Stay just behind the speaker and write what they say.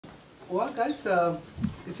Well, guys,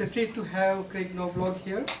 it's a treat to have Craig Knoblock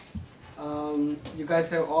here. You guys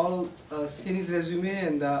have all seen his resume,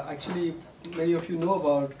 and actually, many of you know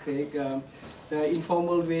about Craig. The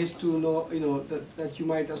informal ways to know, that you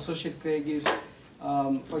might associate Craig is,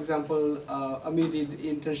 for example, Amir did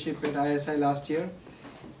internship at ISI last year,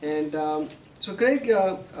 and so Craig,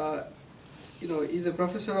 is a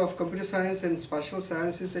professor of computer science and spatial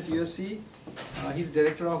sciences at USC. He's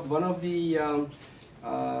director of one of the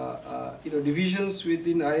divisions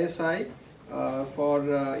within ISI for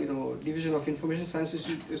Division of Information Sciences,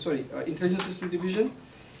 Intelligence System Division.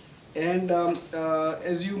 And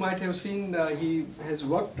as you might have seen, he has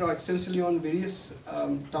worked extensively on various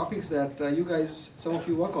topics that some of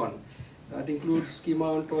you work on. That includes schema,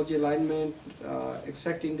 ontology, alignment,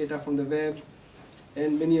 extracting data from the web,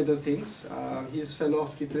 and many other things. He is fellow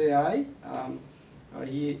of AAAI.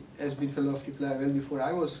 He has been fellow of AAAI well before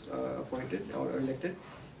I was appointed or elected,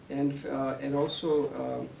 and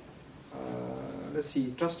also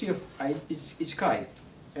trustee of ICHKAI,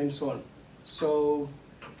 and so on. So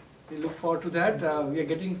we look forward to that. We are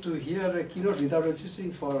getting to hear a keynote without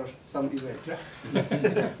registering for some event.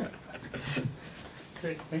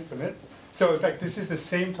 Great, thanks, Amit. So in fact, this is the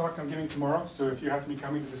same talk I'm giving tomorrow, so if you happen to be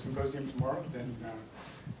coming to the symposium tomorrow, then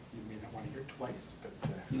you may not want to hear it twice, but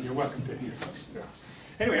you're welcome to hear something. So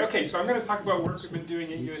anyway, okay, so I'm going to talk about work we've been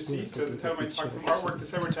doing at USC. So the title of my talk, From Artwork to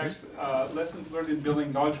Cybertext, Lessons Learned in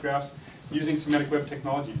Building Knowledge Graphs Using Semantic Web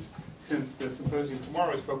Technologies. Since the symposium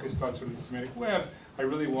tomorrow is focused on sort of the semantic web, I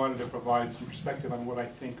really wanted to provide some perspective on what I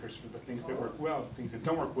think are sort of the things that work well, the things that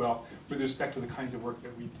don't work well, with respect to the kinds of work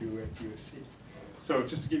that we do at USC. So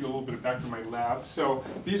just to give you a little bit of background on my lab. So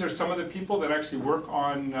these are some of the people that actually work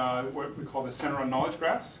on what we call the Center on Knowledge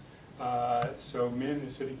Graphs. So Min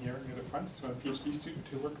is sitting here near the front. So I'm a PhD student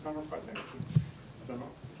who works on our projects.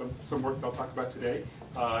 Some work that I'll talk about today.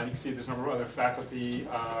 And you can see there's a number of other faculty,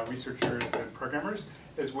 researchers, and programmers,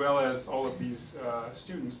 as well as all of these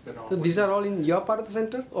students that are. So these are all in your part of the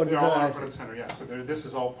center, or they're these all are part of the center? Yeah. So this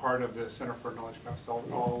is all part of the Center for Knowledge Graphs. All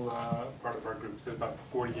part of our group. So there's about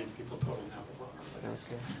 48 people total now. Okay.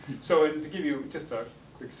 So to give you just a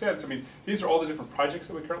quick sense, I mean, these are all the different projects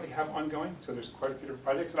that we currently have ongoing. So there's quite a few different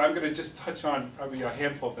projects, and I'm going to just touch on probably a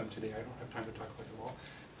handful of them today. I don't have time to talk about them all,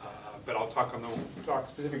 but I'll talk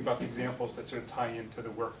specifically about the examples that sort of tie into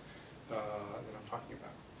the work that I'm talking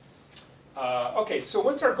about. Okay, so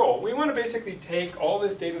what's our goal? We want to basically take all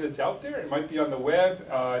this data that's out there. It might be on the web,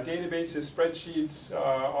 databases, spreadsheets,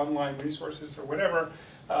 online resources, or whatever.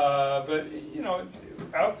 But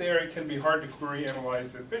out there it can be hard to query,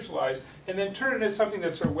 analyze, and visualize, and then turn it into something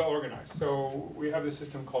that's sort of well organized. So we have this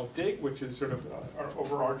system called DIG, which is sort of our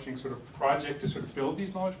overarching sort of project to sort of build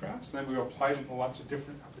these knowledge graphs, and then we apply it in lots of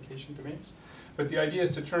different application domains. But the idea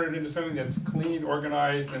is to turn it into something that's clean,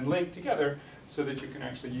 organized, and linked together so that you can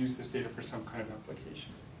actually use this data for some kind of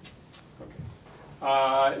application.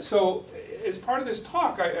 Okay. So as part of this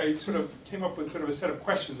talk, I sort of came up with sort of a set of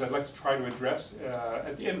questions I'd like to try to address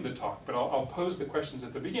at the end of the talk, but I'll pose the questions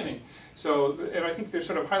at the beginning. So, and I think there's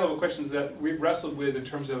sort of high-level questions that we've wrestled with in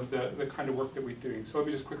terms of the kind of work that we're doing. So let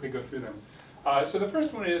me just quickly go through them. So the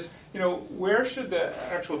first one is, where should the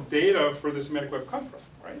actual data for the semantic web come from,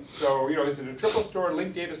 right? So, is it a triple store,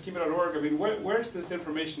 linked data, schema.org? I mean, where's this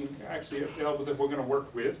information actually available that we're going to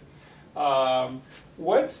work with?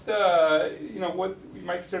 What's the, what we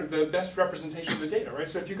might consider the best representation of the data, right?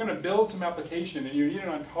 So if you're going to build some application and you need an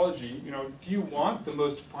ontology, do you want the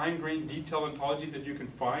most fine-grained detailed ontology that you can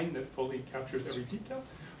find that fully captures every detail?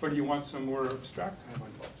 Or do you want some more abstract kind of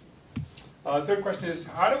ontology? Third question is,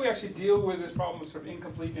 how do we actually deal with this problem of sort of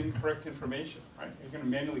incomplete, incorrect information, right? You're going to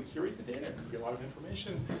manually curate the data. It could be a lot of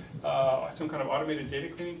information. Some kind of automated data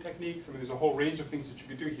cleaning techniques. I mean, there's a whole range of things that you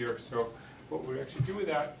could do here. So what would we actually do with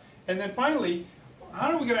that? And then finally,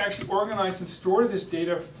 how are we going to actually organize and store this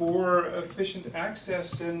data for efficient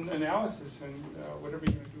access and analysis and whatever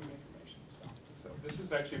you're going to do with information? So this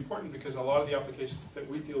is actually important because a lot of the applications that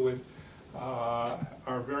we deal with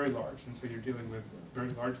are very large, and so you're dealing with very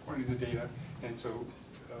large quantities of data, and so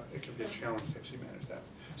it can be a challenge to actually manage that.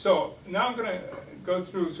 So now I'm going to go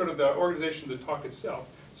through sort of the organization of the talk itself.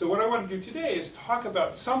 So what I want to do today is talk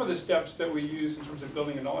about some of the steps that we use in terms of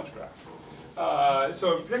building a knowledge graph.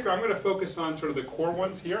 So in particular, I'm going to focus on sort of the core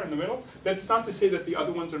ones here in the middle. That's not to say that the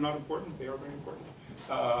other ones are not important. They are very important.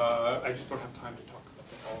 I just don't have time to talk about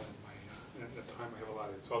them all in the time I have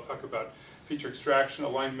allotted. So I'll talk about feature extraction,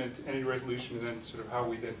 alignment, entity resolution, and then sort of how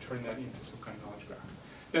we then turn that into some kind of knowledge graph.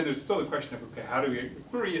 Then there's still the question of, okay, how do we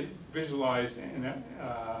query it, visualize, and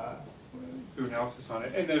do analysis on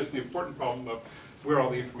it? And there's the important problem of where all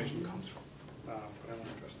the information comes from. But I won't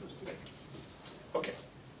address those today. Okay.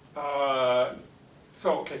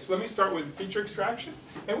 So let me start with feature extraction.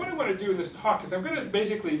 And what I want to do in this talk is I'm going to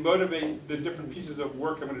basically motivate the different pieces of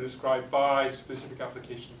work I'm going to describe by specific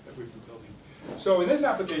applications that we've been building. So in this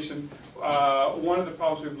application, one of the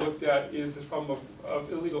problems we've looked at is this problem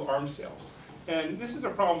of illegal arms sales. And this is a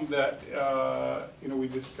problem that we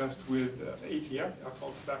discussed with ATF,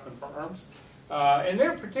 Alcohol, Tobacco, and Firearms. And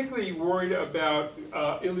they're particularly worried about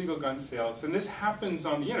illegal gun sales. And this happens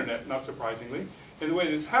on the internet, not surprisingly. And the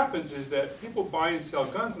way this happens is that people buy and sell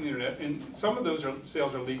guns on the internet, and some of those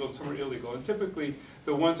sales are legal and some are illegal. And typically,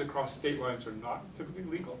 the ones across state lines are not typically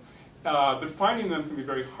legal. But finding them can be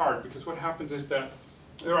very hard, because what happens is that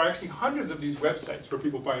there are actually hundreds of these websites where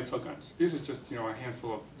people buy and sell guns. This is just a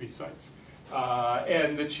handful of these sites.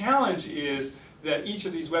 And the challenge is that each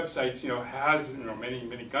of these websites has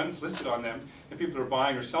many guns listed on them, and people are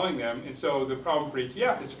buying or selling them. And so the problem for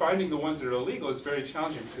ATF is finding the ones that are illegal is very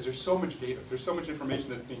challenging, because there's so much data, there's so much information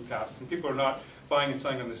that's being passed, and people are not buying and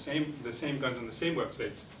selling on the same guns on the same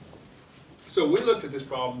websites. So we looked at this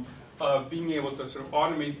problem of being able to sort of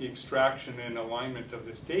automate the extraction and alignment of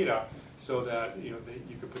this data so that you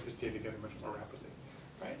could put this data together much more rapidly.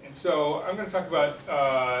 Right? And so I'm going to talk about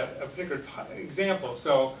a particular example.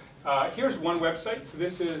 So here's one website. So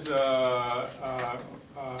this is a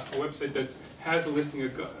website that has a listing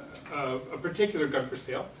of a particular gun for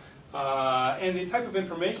sale. And the type of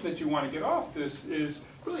information that you want to get off this is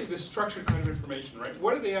really the structured kind of information, right?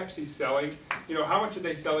 What are they actually selling? How much are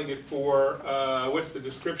they selling it for? What's the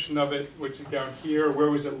description of it, which is down here?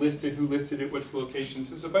 Where was it listed? Who listed it? What's the location?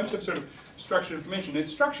 So it's a bunch of sort of structured information.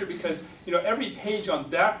 It's structured because every page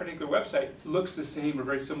on that particular website looks the same or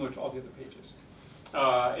very similar to all the other pages.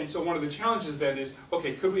 And so one of the challenges then is,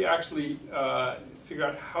 okay, could we actually figure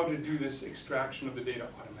out how to do this extraction of the data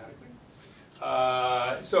automatically?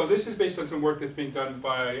 So this is based on some work that's being done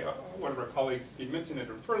by one of our colleagues, Steve Minton at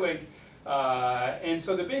Furlink. And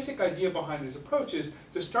so the basic idea behind this approach is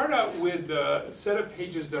to start out with the set of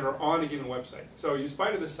pages that are on a given website. So you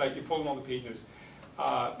spider the site, you pull in all the pages.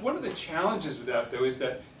 One of the challenges with that, though, is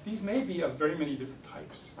that these may be of very many different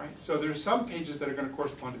types, right? So there's some pages that are going to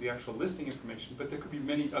correspond to the actual listing information, but there could be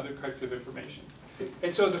many other types of information.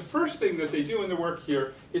 And so the first thing that they do in the work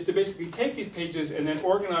here is to basically take these pages and then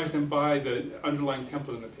organize them by the underlying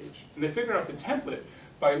template in the page. And they figure out the template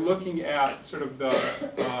by looking at sort of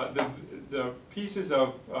the pieces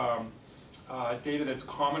of data that's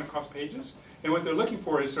common across pages. And what they're looking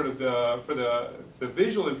for is sort of the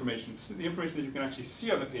visual information, the information that you can actually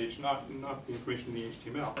see on the page, not the information in the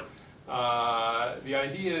HTML. The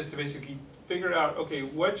idea is to basically figure out, okay,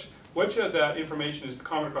 which of that information is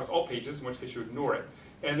common across all pages, in which case you ignore it.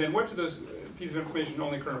 And then which of those pieces of information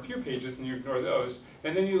only occur in a few pages, and you ignore those.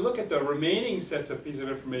 And then you look at the remaining sets of pieces of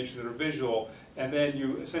information that are visual, and then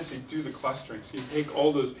you essentially do the clustering. So you take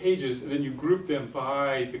all those pages, and then you group them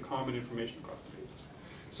by the common information across the pages.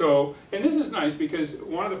 So, and this is nice because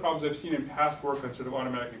one of the problems I've seen in past work on sort of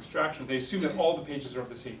automatic extraction, they assume that all the pages are of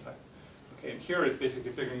the same type. Okay, and here it's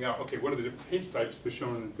basically figuring out, okay, what are the different page types that are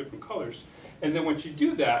shown in different colors. And then once you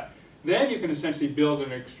do that, then you can essentially build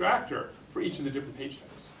an extractor for each of the different page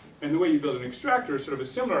types. And the way you build an extractor is sort of a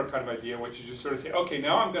similar kind of idea, which is just sort of say, okay,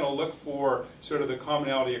 now I'm going to look for sort of the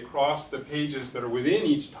commonality across the pages that are within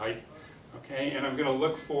each type, okay, and I'm going to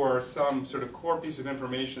look for some sort of core piece of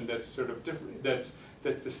information that's sort of different, that's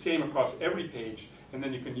the same across every page, and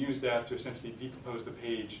then you can use that to essentially decompose the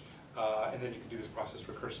page, and then you can do this process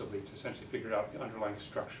recursively to essentially figure out the underlying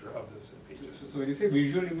structure of those pages. So when you say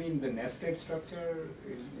visual, you mean the nested structure?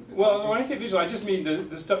 Well, when I say visual, I just mean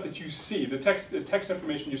the stuff that you see, the text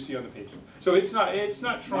information you see on the page. So it's not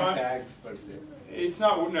trying. Not tags per se. It's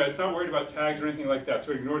not worried about tags or anything like that.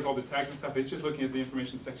 So it ignores all the tags and stuff. It's just looking at the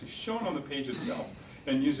information that's actually shown on the page itself,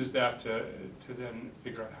 and uses that to then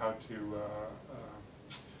figure out how to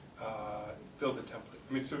build the template.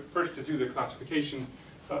 I mean, so first to do the classification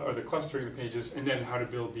or the clustering of the pages, and then how to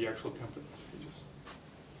build the actual template of the pages.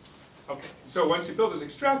 Okay, so once you build those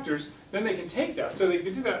extractors, then they can take that. So they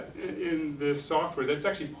can do that in the software. That's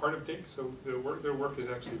actually part of DIG, so their work has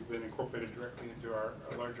actually been incorporated directly into our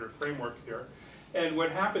larger framework here. And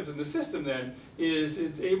what happens in the system then is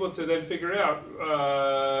it's able to then figure out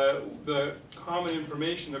the common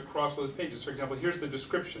information across those pages. For example, here's the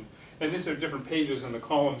description. And these are different pages in the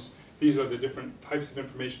columns. These are the different types of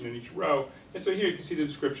information in each row. And so here you can see the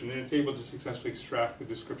description, and it's able to successfully extract the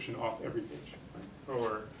description off every page. Right?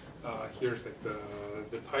 Or here's like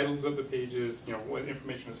the titles of the pages, what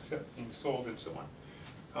information is being sold, and so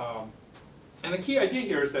on. And the key idea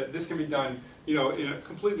here is that this can be done, in a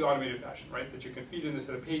completely automated fashion, right? That you can feed in this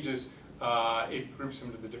set of pages, it groups them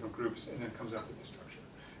into the different groups, and then comes out with this structure.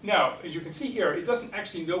 Now, as you can see here, it doesn't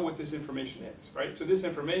actually know what this information is, right? So this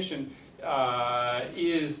information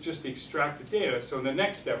is just the extracted data. So in the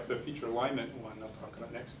next step, the feature alignment one I'll talk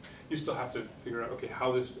about next, you still have to figure out, okay,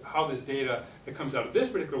 how this data that comes out of this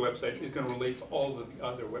particular website is going to relate to all of the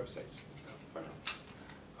other websites. But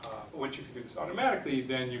once you can do this automatically,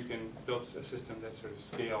 then you can build a system that sort of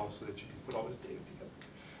scales so that you can put all this data together.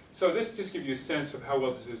 So this just gives you a sense of how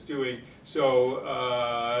well this is doing.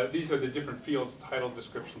 So these are the different fields: title,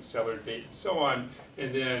 description, seller, date, and so on.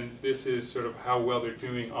 And then this is sort of how well they're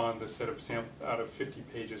doing on the set of sample out of 50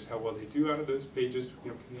 pages, how well they do out of those pages.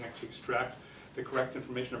 You know, can you actually extract the correct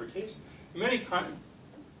information every case? In many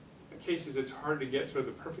cases, it's hard to get sort of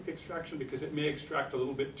the perfect extraction because it may extract a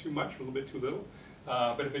little bit too much, a little bit too little.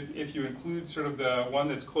 But if you include sort of the one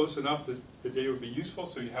that's close enough that the data would be useful,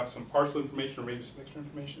 so you have some partial information or maybe some extra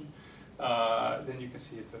information, then you can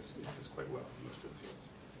see it does quite well in most of the fields.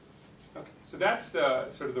 Okay, so that's the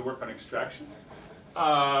sort of the work on extraction.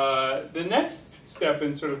 The next step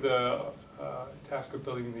in sort of the task of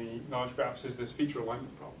building the knowledge graphs is this feature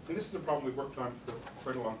alignment problem. And this is a problem we've worked on for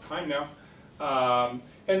quite a long time now.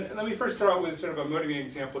 And let me first start out with sort of a motivating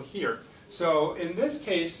example here. So in this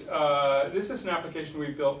case, this is an application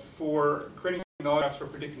we built for creating knowledge graphs for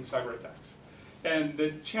predicting cyber attacks. And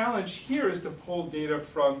the challenge here is to pull data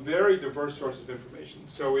from very diverse sources of information.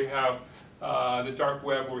 So we have the dark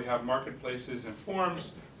web, where we have marketplaces and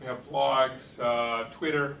forums. We have blogs,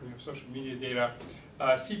 Twitter. We have social media data.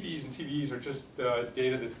 CVEs and CVEs are just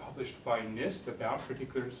data that's published by NIST about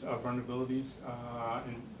particular vulnerabilities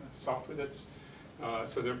in software that's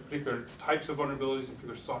so there are particular types of vulnerabilities and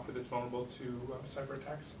particular software that's vulnerable to cyber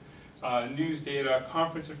attacks. News data,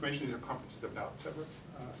 conference information, these are conferences about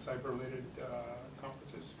cyber-related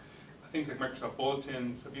conferences. Things like Microsoft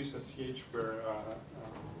Bulletins, abuse.ch, where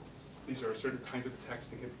these are certain kinds of attacks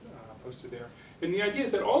that get posted there. And the idea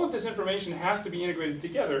is that all of this information has to be integrated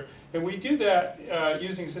together, and we do that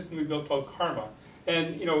using a system we built called Karma.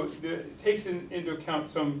 And you know, it takes into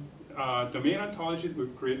account some domain ontology that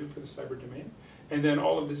we've created for the cyber domain, and then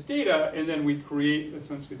all of this data, and then we create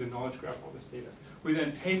essentially the knowledge graph of all this data. We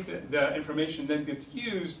then take the information that gets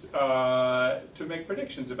used to make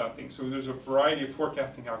predictions about things. So there's a variety of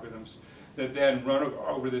forecasting algorithms that then run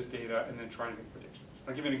over this data and then try to make predictions.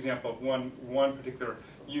 I'll give you an example of one particular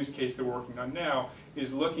use case that we're working on now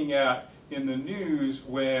is looking at in the news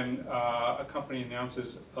when a company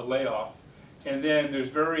announces a layoff, and then there's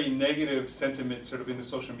very negative sentiment sort of in the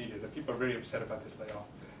social media that people are very upset about this layoff.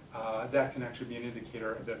 That can actually be an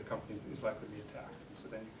indicator that a company is likely to be attacked. And so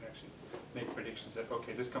then you can actually make predictions that,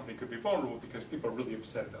 okay, this company could be vulnerable because people are really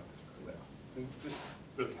upset about this layoff. And this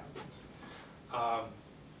really happens.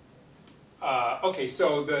 Okay,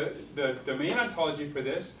 so the domain ontology for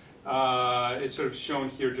this is sort of shown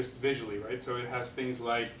here just visually, right? So it has things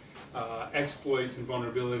like exploits and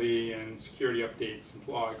vulnerability and security updates and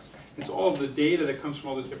blogs. And so all of the data that comes from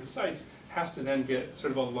all those different sites has to then get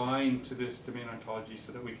sort of aligned to this domain ontology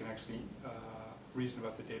so that we can actually reason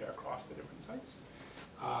about the data across the different sites.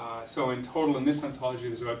 So in total in this ontology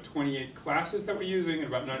there's about 28 classes that we're using and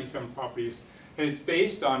about 97 properties. And it's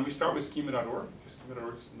based on, we start with schema.org.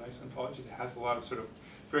 Schema.org is a nice ontology that has a lot of sort of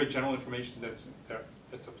very general information that's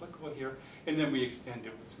applicable here. And then we extend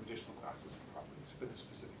it with some additional classes and properties for the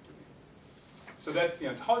specific domain. So that's the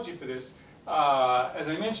ontology for this. As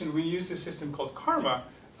I mentioned, we use this system called Karma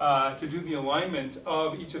to do the alignment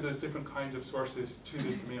of each of those different kinds of sources to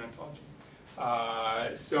this domain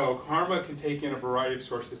ontology. So Karma can take in a variety of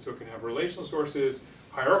sources. So it can have relational sources,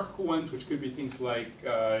 hierarchical ones, which could be things like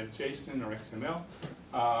JSON or XML,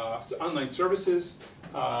 online services,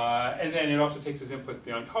 and then it also takes as input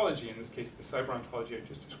the ontology, in this case the cyber ontology I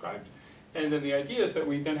just described. And then the idea is that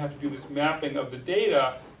we then have to do this mapping of the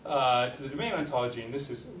data to the domain ontology, and this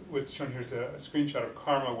is what's shown here is a screenshot of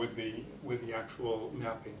Karma with the actual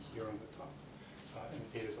mapping here on the top, and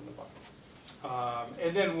the data's on the bottom.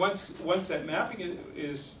 And then once that mapping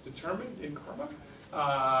is determined in Karma,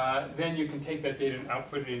 then you can take that data and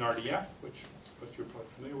output it in RDF, which most of you are probably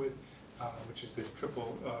familiar with, which is this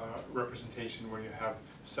triple representation where you have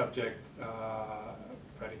subject,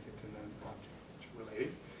 predicate, and then object, which are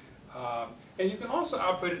related. And you can also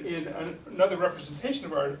output it in another representation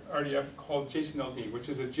of RDF called JSON-LD, which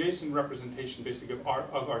is a JSON representation basically of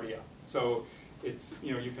RDF. So it's,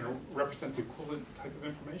 you know, you can represent the equivalent type of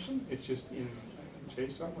information. It's just in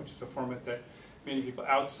JSON, which is a format that many people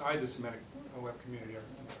outside the Semantic Web community are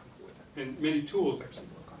comfortable with. And many tools actually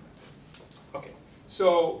work on that. Okay,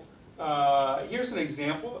 so here's an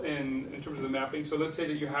example in terms of the mapping. So let's say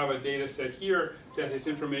that you have a data set here that has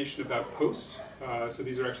information about posts. So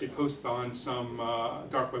these are actually posts on some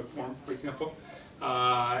dark web forum, for example.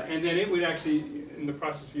 And then it would actually, in the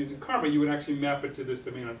process of using Karma, you would actually map it to this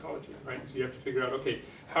domain ontology, right? So you have to figure out, okay,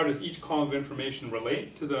 how does each column of information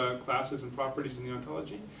relate to the classes and properties in the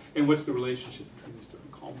ontology? And what's the relationship between these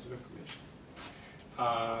different columns of information?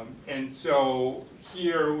 And so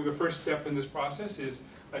here, the first step in this process is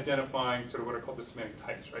identifying sort of what are called the semantic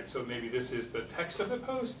types, right? So maybe this is the text of the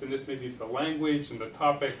post, and this may be the language and the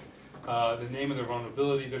topic, the name of the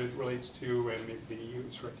vulnerability that it relates to, and maybe the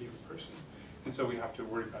user ID of the person. And so we have to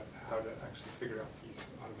worry about how to actually figure out these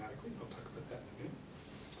automatically. We'll talk about that in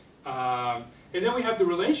a minute. And then we have the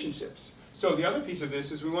relationships. So the other piece of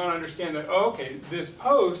this is we want to understand that, oh, okay, this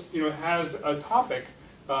post, has a topic,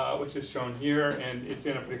 which is shown here, and it's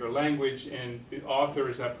in a particular language, and the author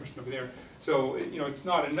is that person over there. So, it's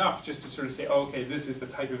not enough just to sort of say, oh, okay, this is the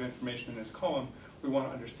type of information in this column. We want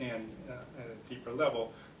to understand at a deeper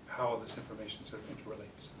level how this information sort of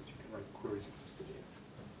interrelates, so that you can write queries against the data.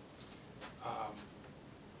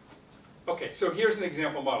 Okay, so here's an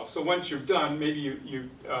example model. So once you've done, maybe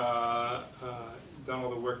you've done all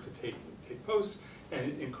the work to take posts,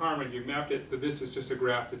 and in Karma you mapped it, but this is just a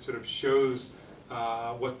graph that sort of shows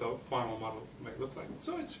what the final model might look like.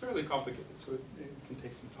 So it's fairly complicated, so it can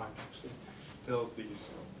take some time to actually build these,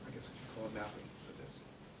 I guess what you call a mapping for this.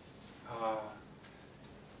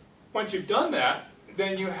 Once you've done that,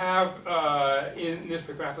 then you have, in this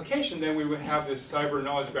particular application, then we would have this cyber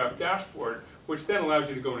knowledge graph dashboard, which then allows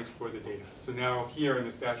you to go and explore the data. So now here in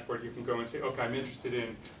this dashboard, you can go and say, okay, I'm interested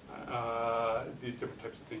in these different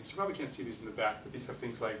types of things. You probably can't see these in the back, but these have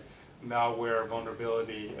things like malware,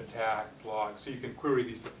 vulnerability, attack, blog. So you can query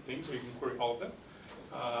these different things, or you can query all of them.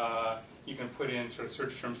 You can put in sort of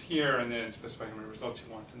search terms here, and then specify how many results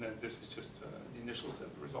you want. And then this is just the initial set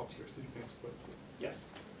of results here, so you can explore it. Yes?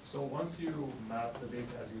 So once you map the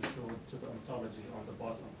data as you showed to the ontology on the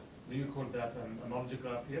bottom, do you call that an analogy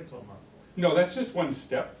graph yet or not? No, that's just one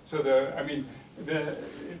step. So if you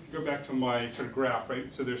go back to my sort of graph,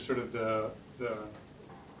 right? So there's sort of the back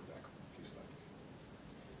a few slides.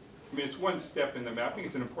 I mean, it's one step in the mapping.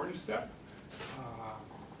 It's an important step.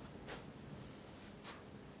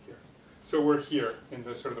 Here. So we're here in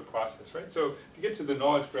the sort of the process, right? So if you get to the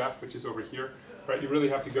knowledge graph, which is over here, right, you really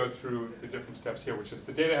have to go through the different steps here, which is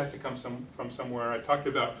the data has to come from somewhere. I talked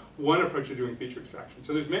about one approach to doing feature extraction.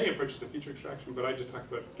 So there's many approaches to feature extraction, but I just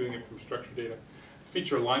talked about doing it from structured data.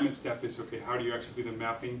 Feature alignment step is, okay, how do you actually do the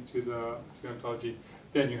mapping to the ontology?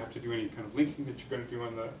 Then you have to do any kind of linking that you're going to do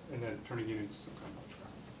on and then turning it into some kind of knowledge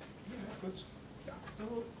graph. Yeah.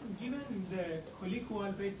 So given the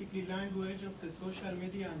colloquial, basically, language of the social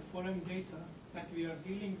media and forum data that we are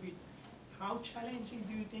dealing with, how challenging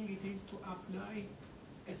do you think it is to apply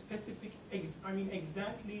a specific,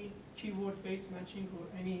 exactly keyword-based matching or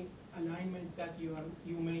any alignment that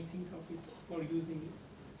you may think of it for using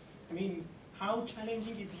it? I mean, how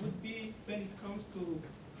challenging it would be when it comes to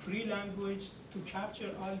free language to capture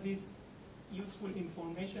all this useful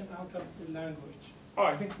information out of the language? Oh,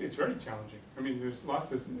 I think it's very challenging. I mean, there's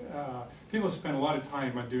lots of, people spend a lot of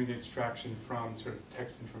time on doing the extraction from sort of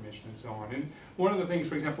text information and so on. And one of the things,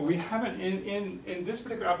 for example, we haven't, in this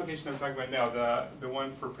particular application I'm talking about now, the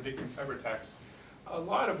one for predicting cyber attacks, a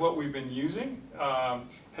lot of what we've been using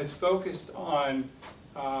has focused on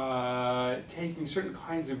taking certain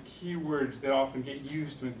kinds of keywords that often get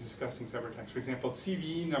used when discussing cyber attacks. For example,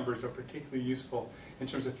 CVE numbers are particularly useful in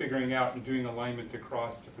terms of figuring out and doing alignment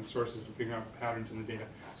across different sources and figuring out patterns in the data.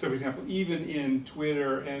 So for example, even in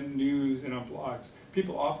Twitter and news and on blogs,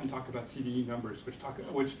 people often talk about CVE numbers,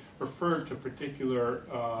 which refer to particular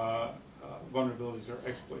vulnerabilities or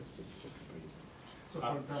exploits that people use. So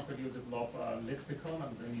for example, you develop a lexicon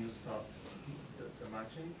and then you start the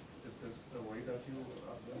matching. Is this the way that you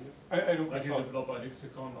are doing it? I don't like you develop a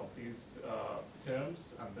lexicon of these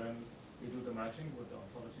terms and then you do the matching with the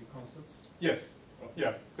ontology concepts? Yes. Okay.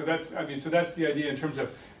 Yeah. So that's the idea in terms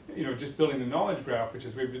of just building the knowledge graph, which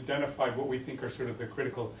is we've identified what we think are sort of the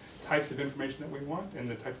critical types of information that we want and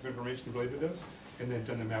the types of information related to those, and then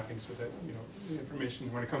done the mapping so that the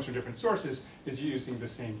information when it comes from different sources is using the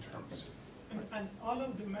same terms. And all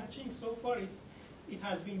of the matching so far it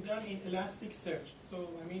has been done in Elasticsearch. So,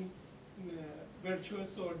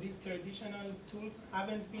 Virtuous or these traditional tools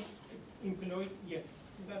haven't been employed yet.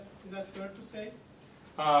 Is that fair to say?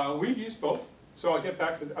 We've used both. So I'll get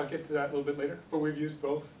to that a little bit later. But we've used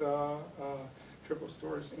both triple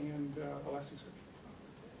stores and Elasticsearch.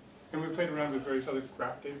 And we've played around with various other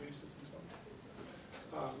graph databases and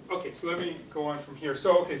so on. Okay, so let me go on from here.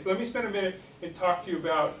 So so let me spend a minute and talk to you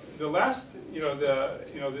about the last,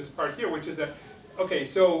 this part here, which is that Okay,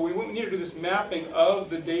 so we need to do this mapping of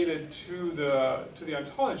the data to the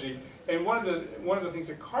ontology, and one of the things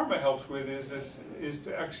that Karma helps with is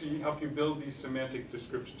to actually help you build these semantic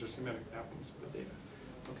descriptions or semantic mappings of the data.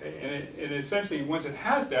 Okay, and essentially once it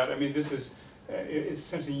has that, I mean, this is it's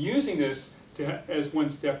essentially using this as one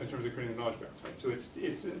step in terms of creating a knowledge graph. Right? So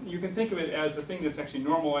it's you can think of it as the thing that's actually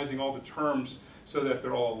normalizing all the terms so that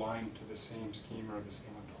they're all aligned to the same schema or the same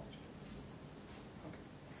ontology. Okay.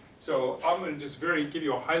 So I'm going to just give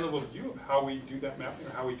you a high-level view of how we do that mapping,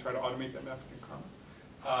 or how we try to automate that mapping in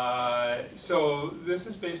Karma. So this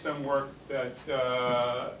is based on work that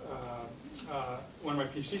one of my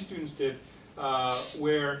PhD students did,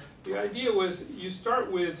 where the idea was you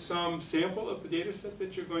start with some sample of the data set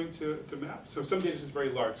that you're going to map. So some data set is very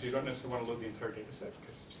large, so you don't necessarily want to load the entire data set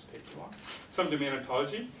because it just takes too long. Some domain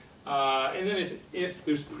ontology. And then if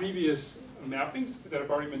there's previous mappings that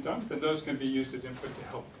have already been done, then those can be used as input to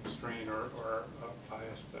help constrain or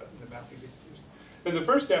bias the mappings that you use. Then the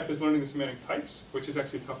first step is learning the semantic types, which is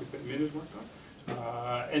actually a topic that Min has worked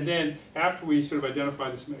on. And then after we sort of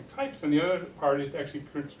identify the semantic types, then the other part is to actually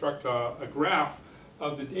construct a graph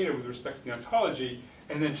of the data with respect to the ontology,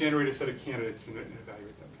 and then generate a set of candidates and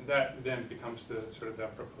evaluate them. And that then becomes the sort of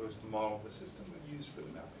that proposed model of the system that we use for the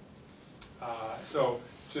mapping. So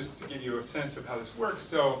just to give you a sense of how this works,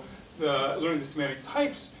 so learning the semantic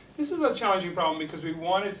types, this is a challenging problem because we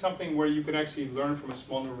wanted something where you could actually learn from a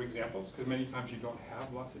small number of examples, because many times you don't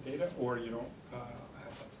have lots of data, or you don't have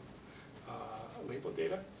lots of labeled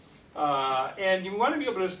data. And you want to be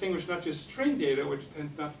able to distinguish not just string data, which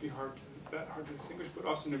tends not to be that hard to distinguish, but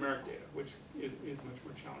also numeric data, which is much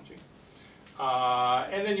more challenging.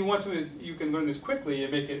 And then you want something that you can learn this quickly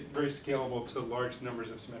and make it very scalable to large numbers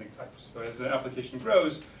of semantic types. So as the application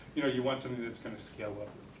grows, you want something that's going to scale up.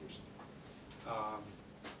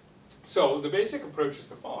 So the basic approach is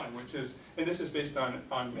the following, which is, and this is based on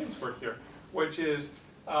Min's work here, which is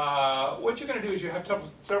what you're going to do is you have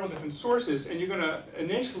several different sources, and you're going to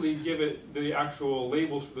initially give it the actual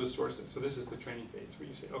labels for those sources. So this is the training phase where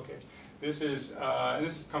you say, okay, this is, and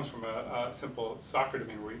this comes from a simple soccer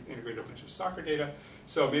domain where we integrate a bunch of soccer data.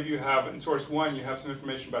 So maybe you have, in source 1, you have some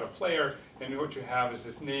information about a player, and what you have is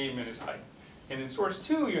his name and his height. And in source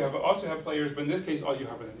 2, you also have players, but in this case, all you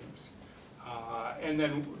have are the names. And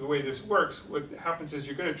then the way this works, what happens is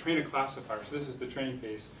you're going to train a classifier. So this is the training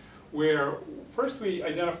phase, where first we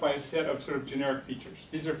identify a set of sort of generic features.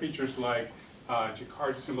 These are features like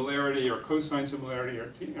Jacquard similarity or cosine similarity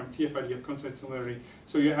or TF-IDF cosine similarity.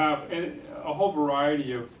 So you have a whole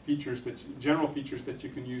variety of features, general features that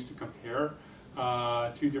you can use to compare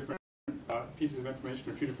two different pieces of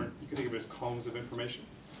information, or two different, you can think of it as columns of information.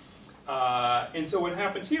 And so what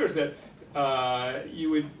happens here is that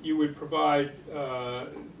you would provide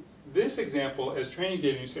this example as training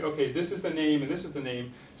data, and you say, okay, this is the name and this is the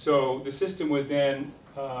name. So the system would then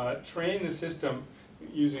train the system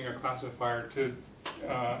using a classifier to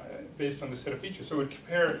based on the set of features. So it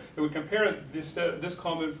would compare this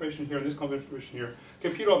column of information here and this column of information here,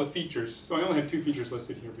 compute all the features. So I only have 2 features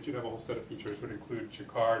listed here, but you'd have a whole set of features that would include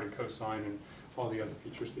Jacquard and cosine and all the other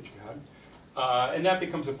features that you had. And that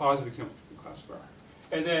becomes a positive example for the classifier.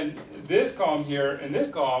 And then this column here and this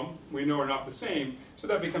column, we know are not the same, so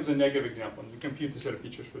that becomes a negative example. And you compute the set of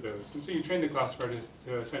features for those. And so you train the classifier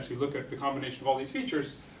to essentially look at the combination of all these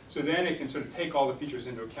features, so then it can sort of take all the features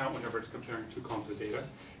into account whenever it's comparing 2 columns of data,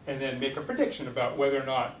 and then make a prediction about whether or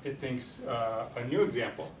not it thinks a new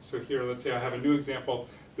example. So here, let's say I have a new example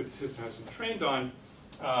that the system hasn't trained on.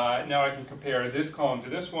 Now I can compare this column to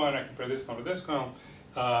this one, I compare this column to this column,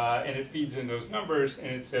 and it feeds in those numbers,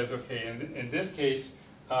 and it says, okay, in this case,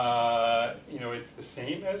 it's the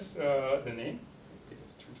same as the name,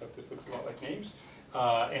 because it turns out this looks a lot like names,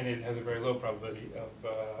 and it has a very low probability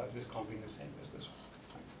of this column being the same as this one.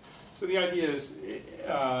 So the idea is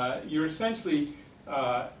you're essentially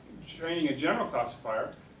training a general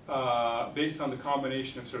classifier based on the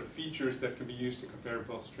combination of sort of features that can be used to compare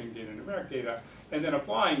both string data and numeric data, and then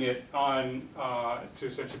applying it on to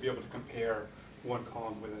essentially be able to compare one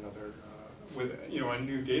column with another, with a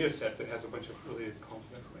new data set that has a bunch of related columns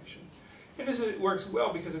of information. And it works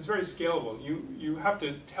well because it's very scalable. You have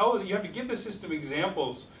to give the system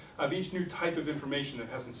examples of each new type of information that it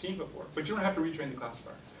hasn't seen before, but you don't have to retrain the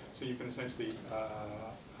classifier. So you can essentially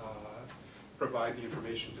provide the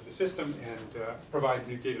information to the system and provide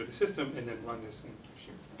new data to the system, and then run this, and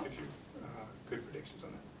gives you good predictions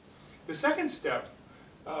on that. The second step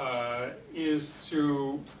is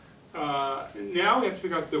to now we have to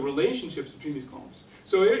figure out the relationships between these columns.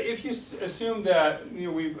 So if you assume that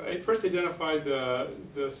we've first identified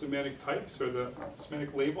the semantic types or the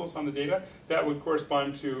semantic labels on the data, that would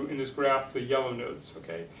correspond to, in this graph, the yellow nodes.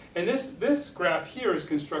 Okay, and this graph here is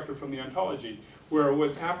constructed from the ontology, where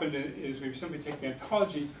what's happened is we've simply taken the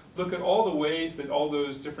ontology, look at all the ways that all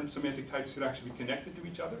those different semantic types should actually be connected to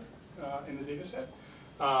each other in the data set.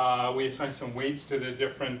 We assign some weights to the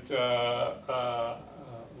different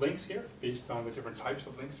links here based on the different types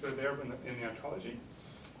of links that are there in the ontology.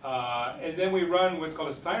 And then we run what's called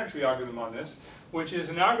a Steiner tree algorithm on this, which is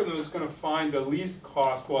an algorithm that's going to find the least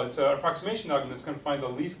cost, well, it's an approximation algorithm that's going to find the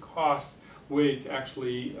least cost way to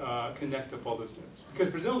actually connect up all those nodes. Because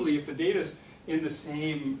presumably if the data's in the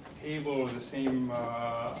same table or the same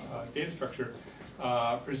data structure,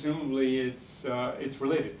 presumably it's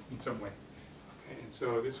related in some way. Okay, and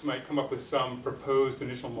so this might come up with some proposed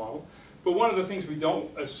initial model. But one of the things we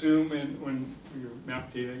don't assume when you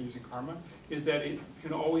map data using Karma is that it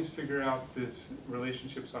can always figure out this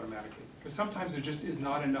relationships automatically. Because sometimes there just is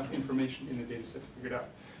not enough information in the data set to figure it out.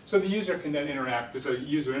 So the user can then interact. There's a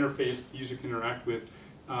user interface the user can interact with,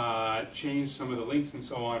 change some of the links and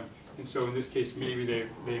so on. And so in this case, maybe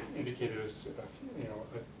they've indicated as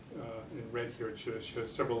in red here, it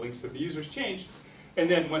shows several links that the user's changed.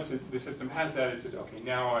 And then once the system has that, it says, okay,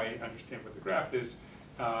 now I understand what the graph is.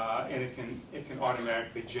 And it can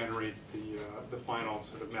automatically generate the final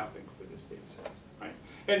sort of mapping for this data set, right?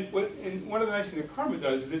 And one of the nice things that Karma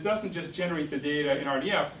does is it doesn't just generate the data in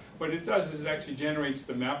RDF. What it does is it actually generates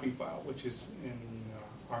the mapping file, which is in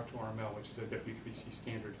R2RML, which is a W3C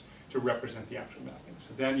standard to represent the actual mapping.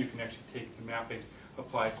 So then you can actually take the mapping,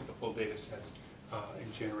 apply it to the full data set,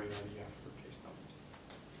 and generate RDF for case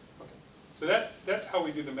mapping. Okay, so that's how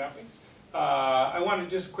we do the mappings. I want to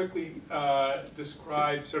just quickly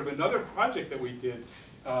describe sort of another project that we did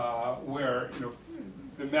where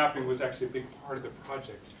the mapping was actually a big part of the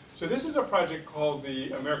project. So this is a project called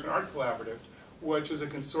the American Art Collaborative, which is a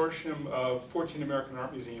consortium of 14 American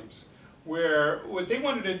art museums, where what they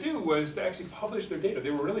wanted to do was to actually publish their data.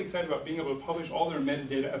 They were really excited about being able to publish all their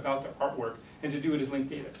metadata about their artwork and to do it as linked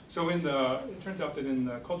data. So it turns out that in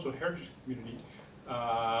the cultural heritage community,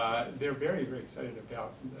 they're very, very excited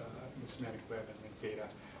about the Semantic Web and linked data.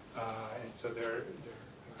 And so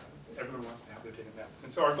everyone wants to have their data mapped.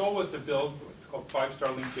 And so our goal was to build what's called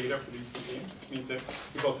 5-star linked data for these museums, which means that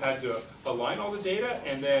we both had to align all the data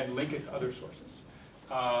and then link it to other sources.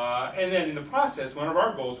 And then in the process, one of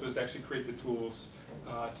our goals was to actually create the tools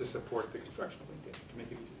to support the construction of linked data, to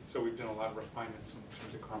make it easy. So we've done a lot of refinements in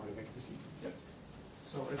terms of Karma to make this easy. Yes?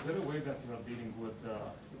 So is there a way that you are dealing with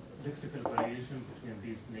lexical variation between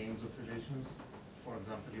these names of relations? For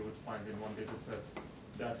example, you would find in one data set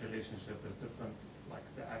that relationship is different, like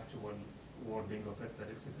the actual wording of it, the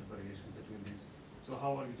lexical variation between these. So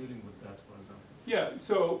how are you dealing with that, for example? Yeah,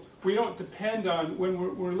 so we don't depend on, when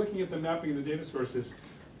we're looking at the mapping of the data sources,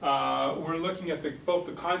 we're looking at both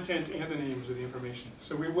the content and the names of the information.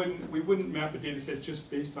 So we wouldn't map a data set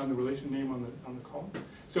just based on the relation name on the column.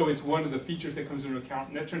 So it's one of the features that comes into account,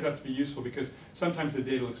 and that turns out to be useful because sometimes the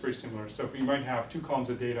data looks very similar. So we might have two columns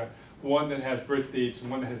of data, one that has birth dates and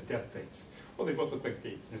one that has death dates. Well, they both look like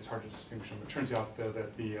dates, and it's hard to distinguish them. It turns out, though,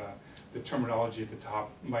 that the terminology at the top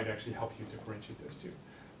might actually help you differentiate those two.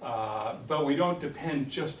 But we don't depend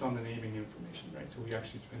just on the naming information, right? So we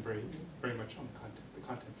actually depend very, very much on the content. The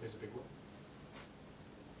content plays a big role.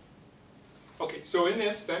 Okay, so in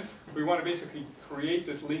this, then, we want to basically create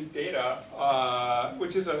this linked data,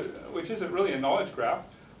 which is really a knowledge graph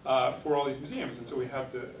for all these museums, and so we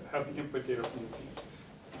have to have the input data from the museums.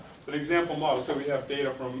 An example model. So we have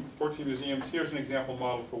data from 14 museums. Here's an example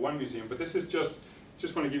model for one museum, but this is just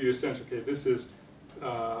want to give you a sense. Okay, this is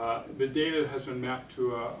the data has been mapped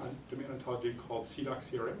to a domain ontology called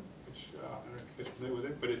CDOC-CRM, which I don't know if you guys are familiar with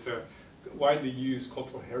it, but it's a widely used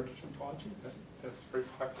cultural heritage ontology that's very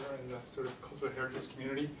popular in the sort of cultural heritage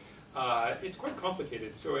community. It's quite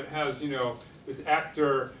complicated. So it has, this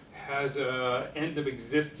actor has an end of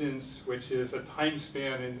existence, which is a time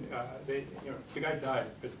span, and the guy died,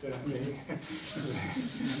 but they really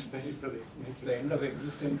make The end of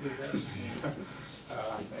existence is that.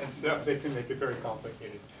 and so they can make it very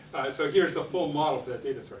complicated. So here's the full model for that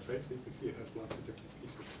data source, right? So you can see it has lots of different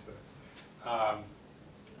pieces to it.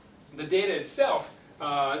 The data itself,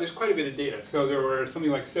 there's quite a bit of data. So there were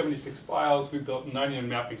something like 76 files. We built 99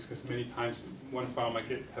 mappings because many times one file might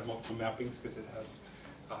have multiple mappings because it has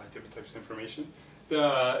different types of information.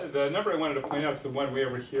 The number I wanted to point out is the one way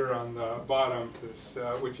over here on the bottom,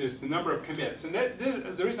 which is the number of commits. And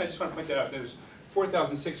the reason I just want to point that out, there's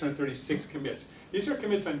 4,636 commits. These are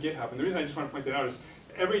commits on GitHub, and the reason I just want to point that out is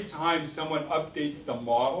every time someone updates the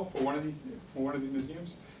model for one of these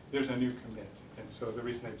museums, there's a new commit. And so the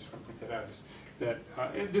reason I just want to point that out is that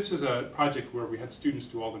this was a project where we had students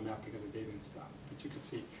do all the mapping of the data and stuff. But you can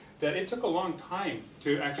see that it took a long time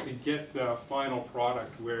to actually get the final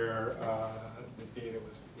product where the data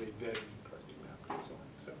was really vetted and correctly mapped and so on.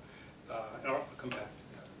 So and I'll come back to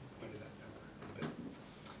that, point to that number in a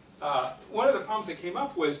bit. One of the problems that came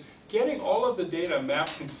up was getting all of the data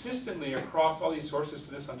mapped consistently across all these sources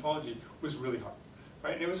to this ontology was really hard.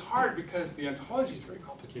 Right? And it was hard because the ontology is very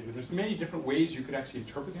complicated. There's many different ways you could actually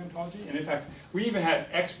interpret the ontology. And in fact, we even had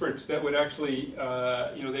experts that would actually,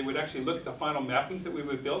 they would actually look at the final mappings that we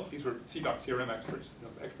would build. These were CDOC CRM experts,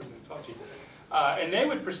 experts in ontology. And they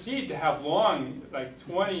would proceed to have long, like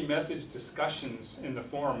 20 message discussions in the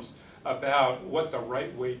forums about what the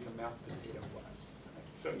right way to map the data was. Right?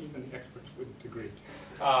 So even the experts wouldn't agree.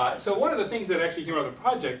 So one of the things that actually came out of the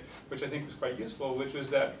project, which I think was quite useful, which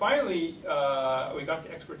was that finally we got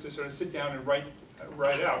the experts to sort of sit down and write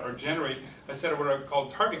out or generate a set of what are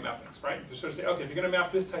called target mappings, right? To sort of say, okay, if you're going to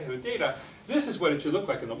map this type of data, this is what it should look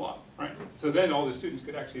like in the model, right? So then all the students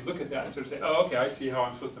could actually look at that and sort of say, oh, okay, I see how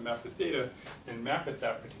I'm supposed to map this data and map it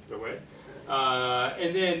that particular way.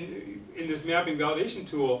 And then in this mapping validation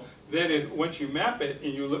tool, then once you map it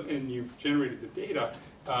and you look and you've generated the data,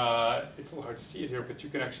 it's a little hard to see it here, but you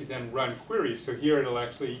can actually then run queries. So here it'll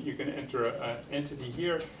actually, you can enter an entity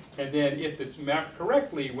here, and then if it's mapped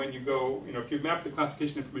correctly, when you go, if you map the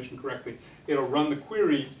classification information correctly, it'll run the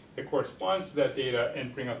query that corresponds to that data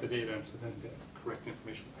and bring out the data, and so then the correct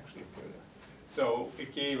information will actually appear there. So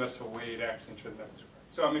it gave us a way to actually ensure that was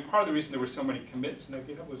correct. So I mean, part of the reason there were so many commits in that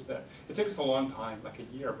data was that it took us a long time, like a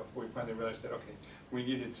year, before we finally realized that, okay, we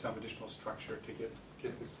needed some additional structure to get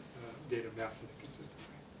this data mapped in a consistent way.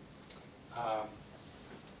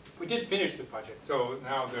 We did finish the project, so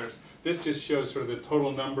now this just shows sort of the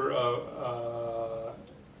total number of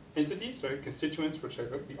entities, right, constituents, which are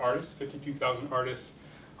the artists, 52,000 artists,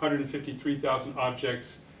 153,000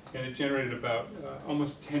 objects, and it generated about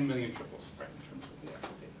almost 10 million triples, right, in terms of the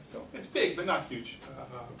actual data. So it's big, but not huge,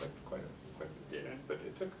 but quite a bit of data. But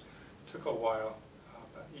it took a while,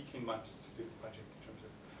 about 18 months to do the project in terms of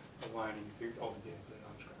aligning all the data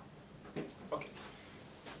on the ground. Okay.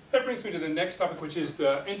 That brings me to the next topic, which is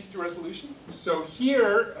the entity resolution. So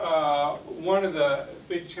here, one of the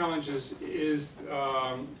big challenges is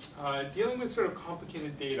dealing with sort of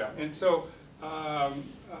complicated data. And so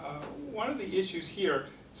one of the issues here,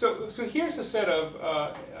 so here's a set of,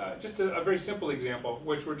 just a very simple example,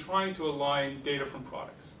 which we're trying to align data from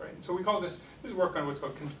products, right? So we call this work on what's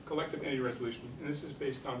called collective entity resolution, and this is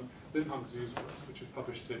based on Lin Hong Zhu's work, which was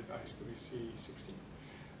published in ISWC 16.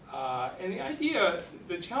 And the idea,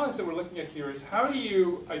 the challenge that we're looking at here is how do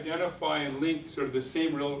you identify and link sort of the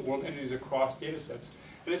same real-world entities across data sets,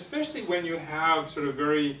 and especially when you have sort of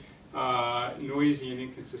very noisy and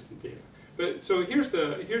inconsistent data. But so here's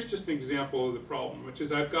just an example of the problem, which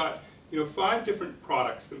is I've got 5 different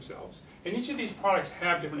products themselves, and each of these products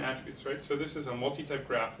have different attributes, right? So this is a multi-type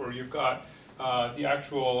graph where you've got the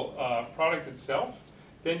actual product itself,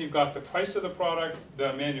 then you've got the price of the product,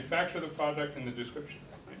 the manufacturer of the product, and the description.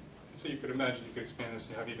 So you could imagine you could expand this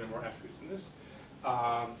and have even more attributes than this.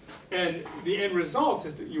 And the end result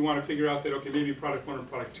is that you want to figure out that, okay, maybe product 1 and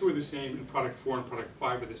product 2 are the same, and product 4 and product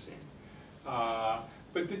 5 are the same.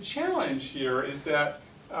 But the challenge here is that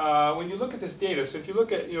when you look at this data, so if you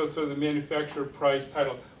look at sort of the manufacturer, price,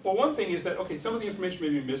 title, well, one thing is that, okay, some of the information may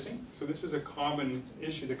be missing. So this is a common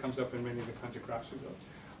issue that comes up in many of the kinds of graphs we build.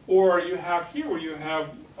 Or you have here where you have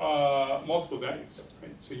multiple values,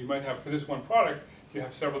 right? So you might have, for this one product, you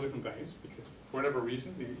have several different values because for whatever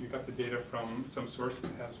reason you got the data from some source that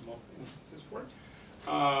has multiple instances for it.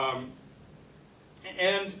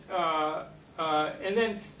 And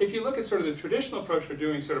then if you look at sort of the traditional approach for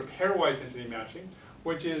doing sort of pairwise entity matching,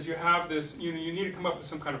 which is you have this, you need to come up with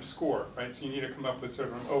some kind of score, right? So you need to come up with sort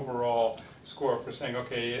of an overall score for saying,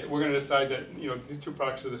 okay, we're going to decide that the 2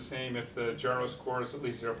 products are the same if the general score is at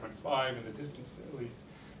least 0.5 and the distance at least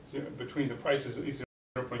between the prices at least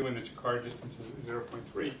 0.2 and the Jacquard distance is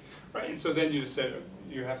 0.3, right? And so then you just said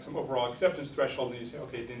you have some overall acceptance threshold, and you say,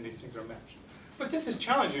 okay, then these things are matched. But this is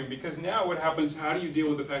challenging because now what happens? How do you deal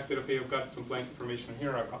with the fact that, okay, I've got some blank information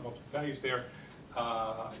here, I've got multiple values there,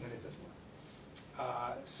 and then it doesn't work.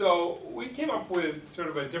 So we came up with sort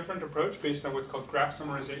of a different approach based on what's called graph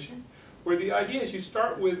summarization, where the idea is you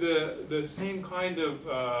start with the same kind of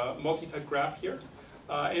multi-type graph here.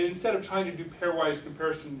 And instead of trying to do pairwise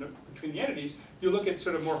comparison between the entities, you look at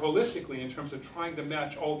sort of more holistically in terms of trying to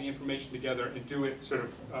match all the information together and do it sort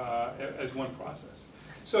of as one process.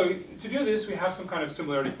 So to do this, we have some kind of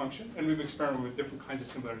similarity function, and we've experimented with different kinds of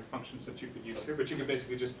similarity functions that you could use here, but you could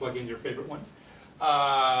basically just plug in your favorite one.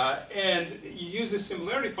 And you use this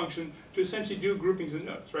similarity function to essentially do groupings of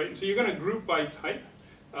nodes, right? And so you're going to group by type.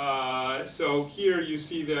 So here you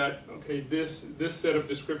see that, okay, this set of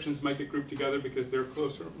descriptions might get grouped together because they're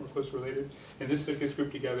more closely related, and this set gets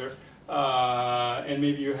grouped together. And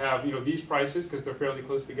maybe you have, these prices because they're fairly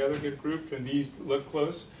close together get grouped, and these look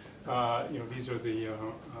close. These are the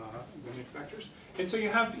manufacturers. And so you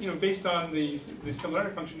have, based on the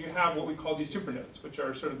similarity function, you have what we call these supernodes, which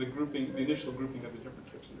are sort of the grouping, the initial grouping of the different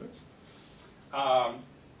types of nodes.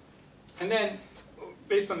 And then,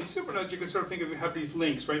 based on these supernodes, you can sort of think of, you have these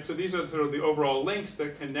links, right? So these are sort of the overall links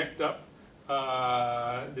that connect up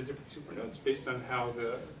the different supernodes based on how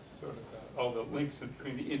the sort of all the links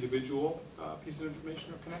between the individual pieces of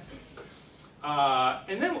information are connected.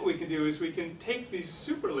 And then what we can do is we can take these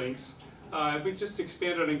superlinks. If we just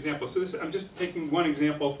expand on an example. So this, I'm just taking one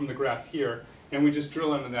example from the graph here, and we just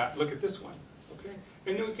drill into that. Look at this one, okay?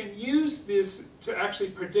 And then we can use this to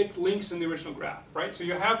actually predict links in the original graph, right? So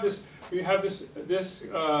you have this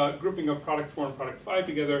grouping of product 4 and product 5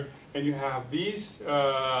 together, and you have these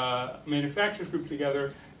manufacturers grouped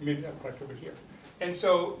together, and maybe that product over here. And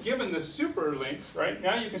so, given the super links, right,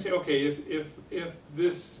 now you can say, okay, if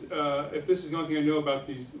this is the only thing I know about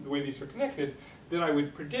the way these are connected, then I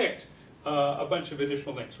would predict a bunch of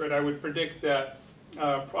additional links, right? I would predict that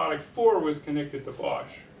product 4 was connected to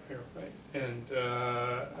Bosch here, right?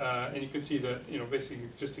 And you can see that, basically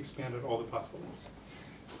just expanded all the possible links.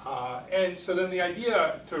 And so then the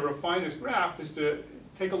idea to refine this graph is to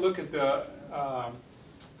take a look at the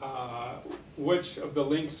which of the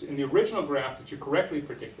links in the original graph that you correctly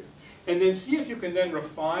predicted, and then see if you can then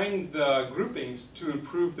refine the groupings to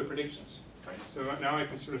improve the predictions. Right? So now I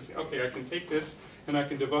can sort of say, okay, I can take this and I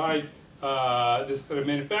can divide this set of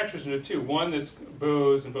manufacturers into two. One that's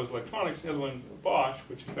Bose and Bose Electronics, the other one Bosch,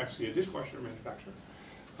 which is actually a dishwasher manufacturer.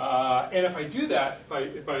 And if I do that,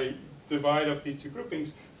 if I divide up these two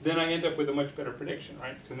groupings, then I end up with a much better prediction,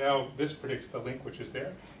 right? So now this predicts the link which is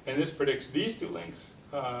there, and this predicts these two links,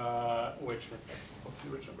 which are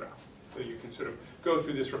the original graph. So you can sort of go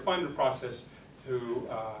through this refinement process to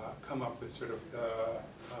come up with sort of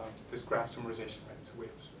this graph summarization, right? It's a way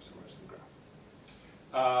of sort of summarizing the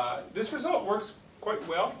graph. This result works quite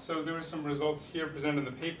well. So there were some results here presented in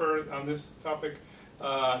the paper on this topic.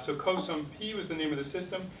 So COSUM P was the name of the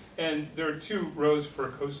system, and there are two rows for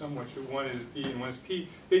COSUM, which one is B and one is P.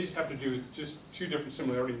 They just have to do just two different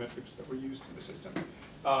similarity metrics that were used in the system.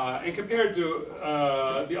 And compared to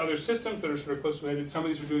the other systems that are sort of close related, some of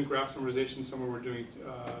these were doing graph summarization, some were doing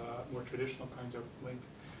more traditional kinds of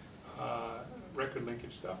record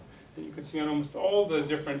linkage stuff. And you can see on almost all the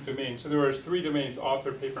different domains. So there was 3 domains: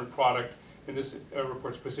 author, paper, and product. And this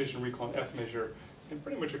reports precision, recall, and F measure. And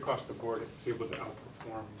pretty much across the board, it's able to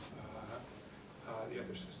outperform the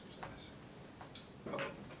other systems on this. Okay.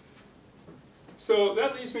 So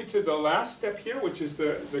that leads me to the last step here, which is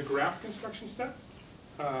the graph construction step.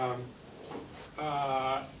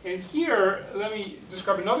 And here, let me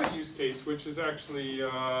describe another use case, which is actually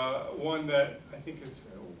one that I think is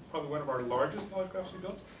probably one of our largest knowledge graphs we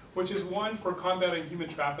built, which is one for combating human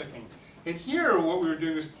trafficking. And here, what we were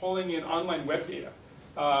doing is pulling in online web data.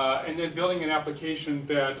 And then building an application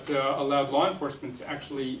that allowed law enforcement to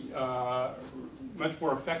actually much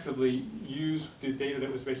more effectively use the data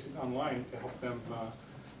that was basically online to help them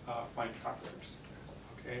find traffickers.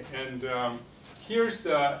 Okay, and here's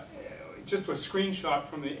just a screenshot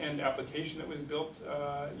from the end application that was built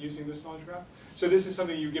using this knowledge graph. So this is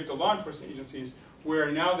something you give to law enforcement agencies,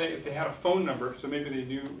 where now if they had a phone number, so maybe they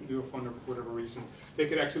knew a phone number for whatever reason, they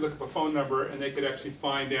could actually look up a phone number and they could actually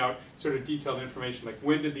find out sort of detailed information, like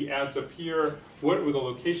when did the ads appear, what were the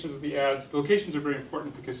locations of the ads. The locations are very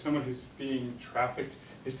important because someone who's being trafficked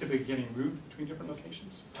is typically getting moved between different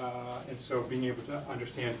locations. And so being able to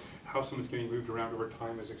understand how someone's getting moved around over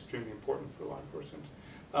time is extremely important for law enforcement.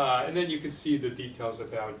 And then you can see the details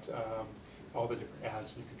about all the different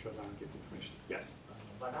ads, and you can drill down and get the information. Yes?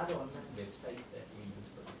 What are the online websites that you use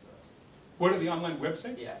for this work? What are the online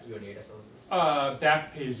websites? Yeah, your data sources.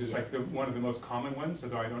 Backpage is like one of the most common ones,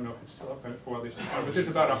 although I don't know if it's still up for all these. But there's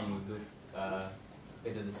about a... You look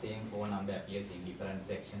whether the same phone number appears in different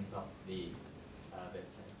sections of the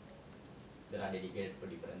website that are dedicated for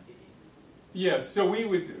different cities. Yes, so we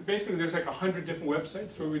would, basically there's like 100 different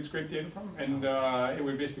websites where we'd scrape data from, and it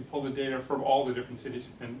would basically pull the data from all the different cities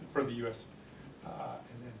and for the US,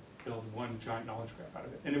 and then build one giant knowledge graph out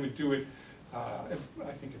of it. And it would do it, I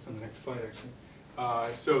think it's on the next slide actually.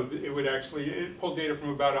 So it would actually, it pulled data from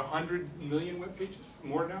about 100 million web pages,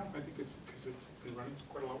 more now, I think it's because it's been running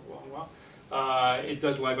for quite a long while. It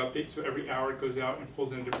does live updates, so every hour it goes out and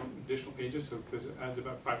pulls in different additional pages, so it adds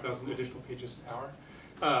about 5,000 additional pages an hour.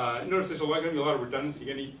 Notice there's going to be a lot of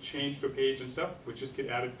redundancy. Any change to a page and stuff would just get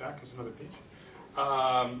added back as another page.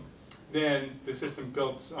 Then the system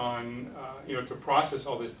built on, to process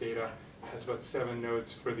all this data, has about 7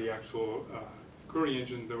 nodes for the actual query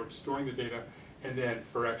engine that were storing the data, and then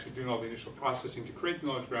for actually doing all the initial processing to create the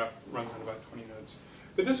knowledge graph runs on about 20 nodes.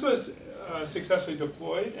 But this was successfully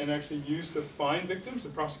deployed and actually used to find victims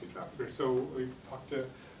and prosecute traffickers. So we talked to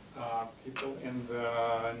people in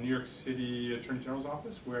the New York City Attorney General's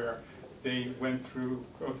office where they went through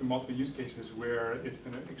multiple use cases where it's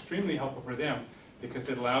been extremely helpful for them because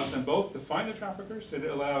it allows them both to find the traffickers, it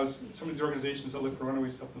allows some of these organizations that look for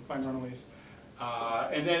runaways to help them find runaways.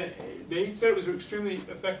 And then they said it was extremely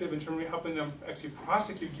effective in terms of helping them actually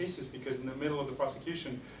prosecute cases because in the middle of the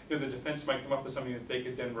prosecution, the defense might come up with something that they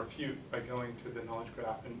could then refute by going to the knowledge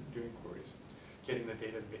graph and doing queries, getting the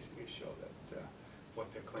data to basically show that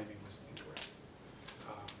what they're claiming was incorrect.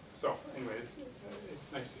 So anyway,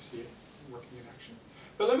 it's nice to see it working in action.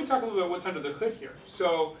 But let me talk a little bit about what's under the hood here.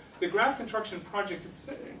 So the graph construction project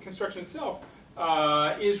construction itself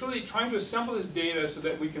is really trying to assemble this data so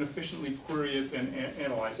that we can efficiently query it and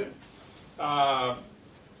analyze it.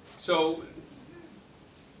 So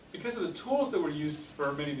because of the tools that were used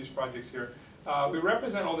for many of these projects here, we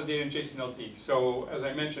represent all the data in JSON-LD. So as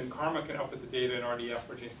I mentioned, Karma can output the data in RDF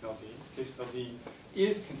or JSON-LD.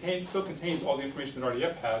 JSON-LD still contains all the information that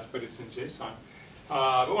RDF has, but it's in JSON.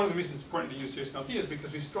 But one of the reasons it's important to use JSON-LD is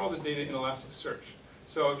because we store all the data in Elasticsearch.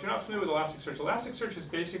 So if you're not familiar with Elasticsearch, Elasticsearch is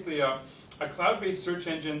basically a cloud-based search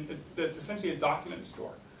engine that's essentially a document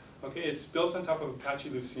store. Okay, it's built on top of Apache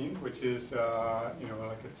Lucene, which is like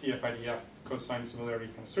a TF-IDF cosine similarity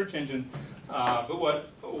kind of search engine. But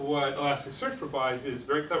what Elasticsearch provides is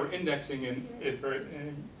very clever indexing and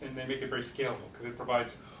they make it very scalable because it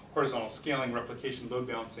provides horizontal scaling, replication, load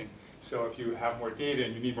balancing. So if you have more data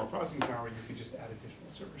and you need more processing power, you can just add additional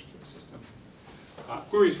servers to the system.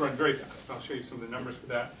 Queries run very fast. I'll show you some of the numbers for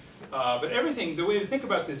that. But everything, the way to think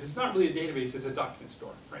about this, it's not really a database, it's a document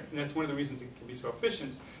store, right? And that's one of the reasons it can be so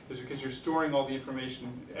efficient, is because you're storing all the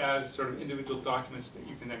information as sort of individual documents that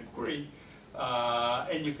you can then query.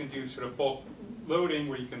 And you can do sort of bulk loading,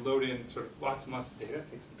 where you can load in sort of lots and lots of data,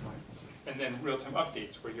 it takes some time. And then real-time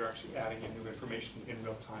updates, where you're actually adding in new information in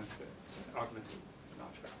real time to augment the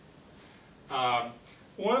knowledge graph.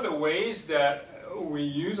 One of the ways that we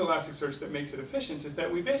use Elasticsearch that makes it efficient is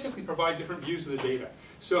that we basically provide different views of the data.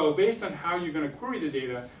 So based on how you're going to query the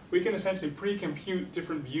data, we can essentially pre-compute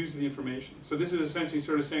different views of the information. So this is essentially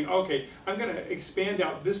sort of saying, okay, I'm going to expand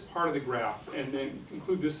out this part of the graph and then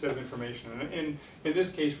include this set of information. And in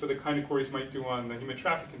this case, for the kind of queries you might do on the human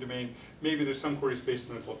trafficking domain, maybe there's some queries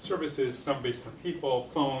based on adult services, some based on people,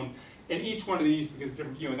 phone, and each one of these gives a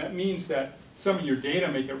different view. And that means that some of your data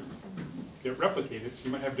may get replicated, so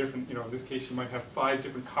you might have different, in this case you might have 5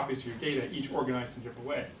 different copies of your data, each organized in a different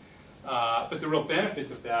way. But the real benefit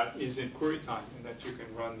of that is in query time, in that you can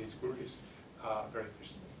run these queries very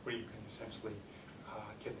efficiently, where you can essentially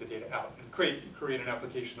get the data out and create an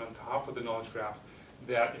application on top of the knowledge graph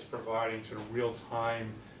that is providing sort of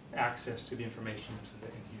real-time access to the information to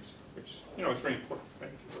the end user, which is very important, right?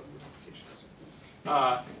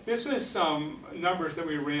 This was some numbers that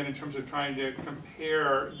we ran in terms of trying to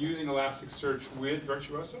compare using Elasticsearch with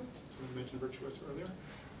Virtuoso, since I mentioned Virtuoso earlier.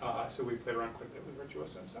 So we played around quite a bit with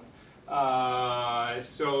Virtuoso and stuff.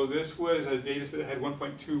 So this was a data set that had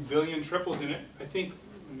 1.2 billion triples in it. I think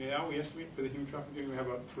now we estimate for the human trafficking we have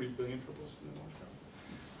about 3 billion triples in the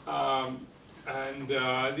knowledge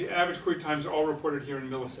graph. The average query times are all reported here in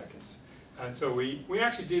milliseconds. And so we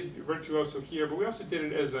actually did Virtuoso here, but we also did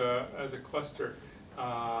it as a cluster.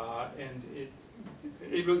 And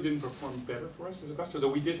it really didn't perform better for us as a cluster, though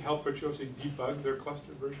we did help Virtuoso debug their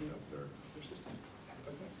cluster version of their system.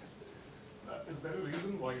 Is there a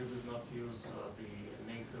reason why you did not use the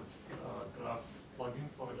native graph plugin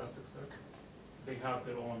for Elasticsearch? They have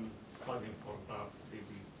their own plugin for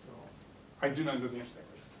GraphDB, so... I do not know the answer to that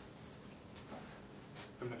question.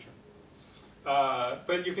 I'm not sure.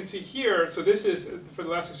 But you can see here, so this is, for the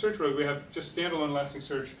Elasticsearch road, we have just standalone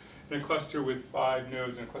Elasticsearch and a cluster with 5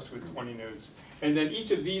 nodes and a cluster with 20 nodes. And then each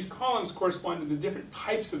of these columns correspond to the different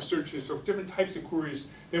types of searches or different types of queries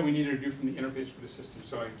that we needed to do from the interface for the system.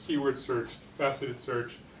 So like keyword search, faceted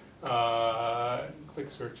search, click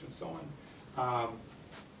search, and so on.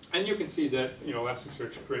 And you can see that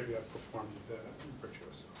Elasticsearch greatly outperformed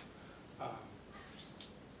Virtuoso.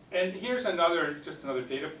 And here's just another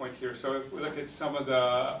data point here. So if we look at some of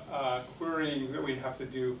the querying that we have to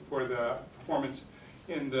do for the performance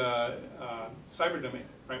in the cyber domain,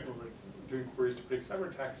 right, where we're doing queries to predict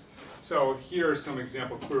cyber attacks. So here are some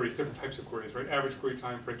example queries, different types of queries, right? Average query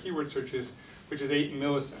time for keyword searches, which is 8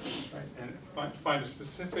 milliseconds, right? And find a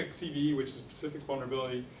specific CVE, which is a specific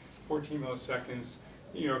vulnerability, 14 milliseconds.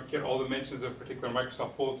 You know, get all the mentions of a particular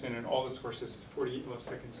Microsoft bulletin and all the sources, 48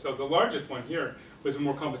 milliseconds. So the largest one here was a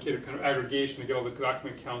more complicated kind of aggregation to get all the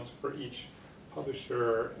document counts for each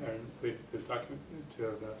publisher and the document to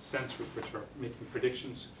the sensors which are making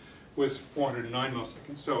predictions was 409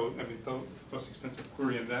 milliseconds. So, I mean, the most expensive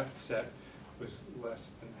query in that set was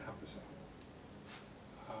less than half a second.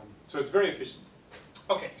 So it's very efficient.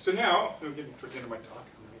 Okay, so now, I'm getting towards the end of my talk.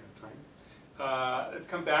 I'm running out of time. Let's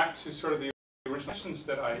come back to sort of the questions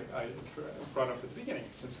that I brought up at the beginning,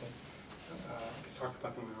 since I talked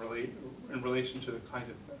about them in relation to the kinds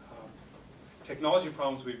of technology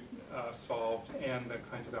problems we've solved and the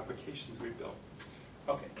kinds of applications we've built.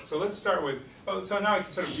 Okay, so let's start with, so now I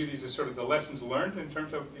can sort of view these as sort of the lessons learned in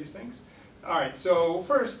terms of these things. All right, so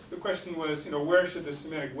first the question was, you know, where should the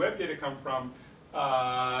semantic web data come from?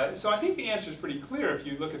 So I think the answer is pretty clear if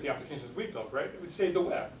you look at the applications we built, right? It would say the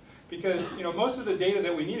web. Because, you know, most of the data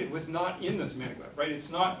that we needed was not in the semantic web, right? It's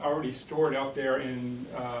not already stored out there in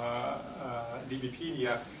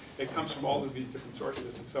DBpedia. It comes from all of these different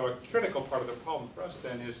sources. And so a critical part of the problem for us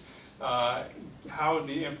then is how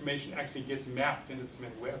the information actually gets mapped into the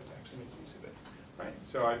semantic web to actually make use of it, right?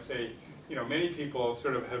 So I'd say, you know, many people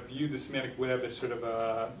sort of have viewed the semantic web as sort of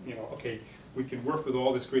a, you know, okay, we can work with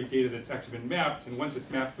all this great data that's actually been mapped, and once it's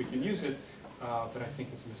mapped, we can use it. But I think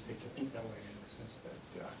it's a mistake to think that way in the sense that,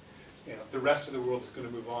 you know, the rest of the world is going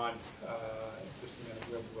to move on if the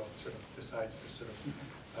semantic web world sort of decides to sort of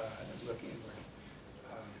look inward.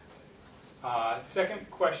 Second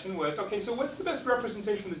question was, okay, so what's the best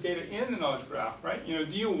representation of the data in the knowledge graph, right? You know,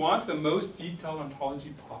 do you want the most detailed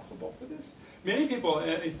ontology possible for this? Many people,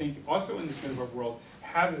 I think, also in the semantic web world,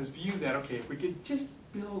 have this view that, okay, if we could just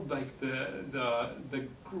build like the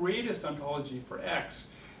greatest ontology for X,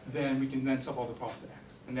 then we can then solve all the problems at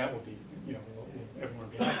X, and that will be, you know, everyone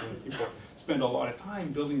will be happy when people spend a lot of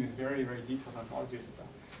time building these very, very detailed ontologies and stuff.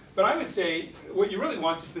 But I would say what you really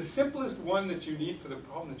want is the simplest one that you need for the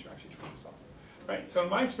problem that you're actually trying to solve. Right? So in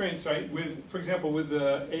my experience, right, with, for example, with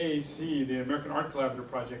the AAC, the American Art Collaborative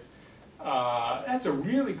Project, that's a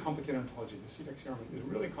really complicated ontology. The CVEX is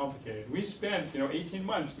really complicated. We spent, you know, 18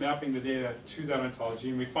 months mapping the data to that ontology,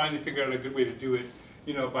 and we finally figured out a good way to do it,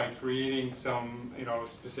 you know, by creating some, you know,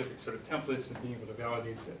 specific sort of templates and being able to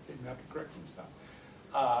validate that they mapped it correctly and stuff.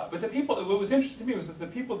 But the people, what was interesting to me was that the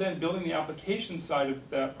people then building the application side of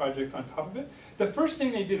that project on top of it, the first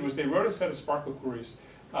thing they did was they wrote a set of Sparkle queries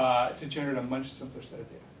to generate a much simpler set of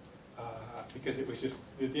data. Because it was just,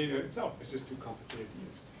 the data itself was just too complicated to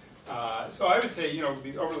use. So I would say, you know,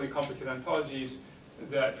 these overly complicated ontologies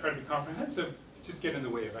that try to be comprehensive just get in the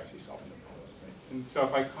way of actually solving the problem. Right? And so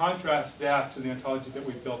if I contrast that to the ontology that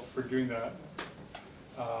we built for doing the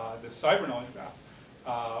cyber knowledge graph,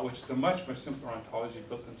 which is a much, much simpler ontology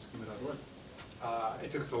built in schema.org. It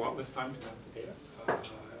took us a lot less time to map the data, a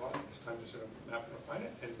lot less time to sort of map and refine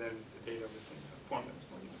it, and then the data was in a form that was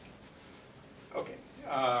more useful. Okay.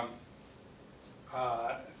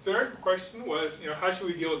 Third question was, you know, how should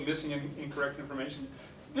we deal with missing and incorrect information?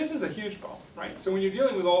 This is a huge problem, right? So when you're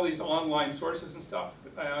dealing with all these online sources and stuff,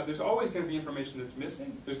 there's always going to be information that's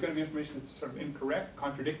missing. There's going to be information that's sort of incorrect,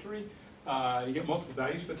 contradictory. You get multiple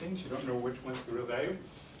values for things. You don't know which one's the real value.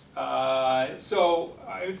 So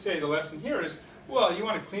I would say the lesson here is, well, you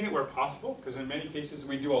want to clean it where possible, because in many cases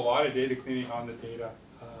we do a lot of data cleaning on the data,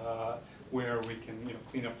 where we can, you know,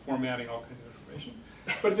 clean up formatting, all kinds of information.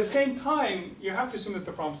 But at the same time, you have to assume that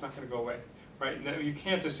the problem's not going to go away, right? And that you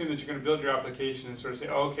can't assume that you're going to build your application and sort of say,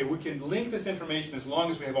 oh, okay, we can link this information as long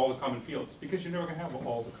as we have all the common fields, because you're never going to have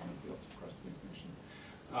all the common fields across the information.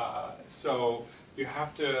 So you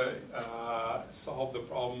have to solve the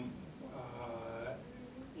problem.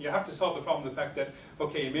 You have to solve the problem, the fact that,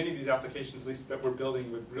 okay, in many of these applications, at least that we're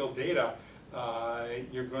building with real data,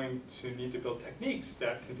 you're going to need to build techniques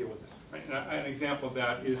that can deal with this. Right? And an example of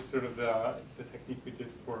that is sort of the technique we did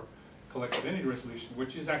for collective entity resolution,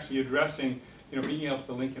 which is actually addressing, you know, being able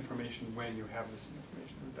to link information when you have missing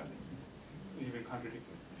information, redundant, even contradictory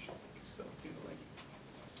information. You can still do the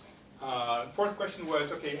link. Fourth question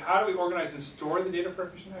was, okay, how do we organize and store the data for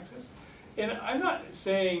efficient access? And I'm not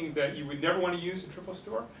saying that you would never want to use a triple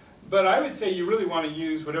store, but I would say you really want to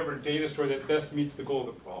use whatever data store that best meets the goal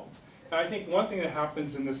of the problem. And I think one thing that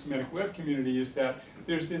happens in the semantic web community is that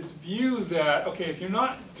there's this view that, okay, if you're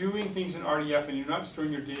not doing things in RDF and you're not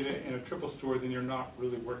storing your data in a triple store, then you're not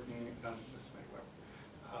really working on the semantic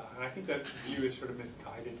web. And I think that view is sort of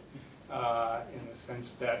misguided in the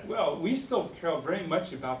sense that, well, we still care very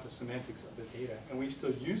much about the semantics of the data, and we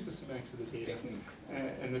still use the semantics of the data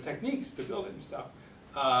and the techniques to build it and stuff.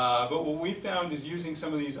 But what we found is using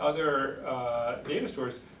some of these other data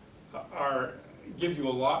stores give you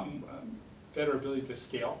a lot better ability to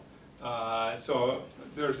scale. So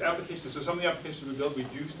there's applications. So some of the applications we build, we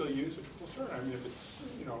do still use a triple store. I mean, if it's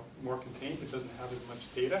more contained, it doesn't have as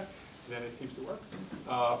much data, then it seems to work.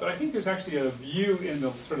 But I think there's actually a view in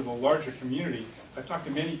the sort of a larger community. I've talked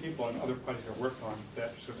to many people on other projects I've worked on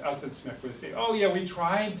that sort of outside the semantic web, they say, oh yeah, we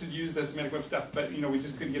tried to use the semantic web stuff, but we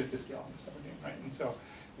just couldn't get it to scale and stuff again, right? And so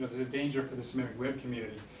there's a danger for the semantic web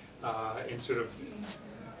community in sort of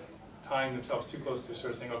tying themselves too close to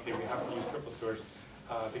sort of saying, okay, we have to use triple stores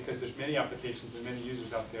because there's many applications and many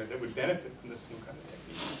users out there that would benefit from the same kind of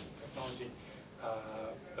technology.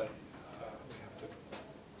 But we have to,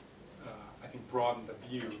 I think, broaden the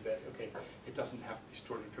view that, okay, it doesn't have to be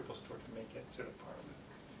stored in triple store to make it sort of part of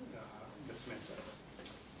the semantic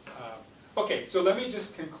web. Okay, so let me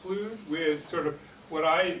just conclude with sort of what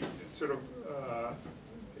I sort of,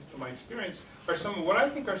 based on my experience, are some of what I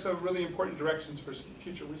think are some really important directions for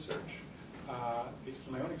future research, based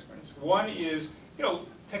on my own experience. One is,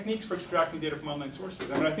 techniques for extracting data from online sources.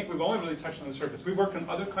 I mean, I think we've only really touched on the surface. We've worked on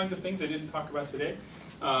other kinds of things I didn't talk about today,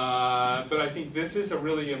 but I think this is a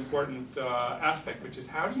really important aspect, which is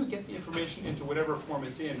how do you get the information into whatever form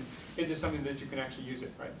it's in, into something that you can actually use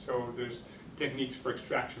it, right? So there's techniques for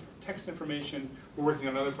extraction from text information. We're working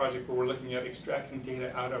on another project where we're looking at extracting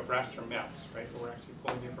data out of raster maps, right? Where we're actually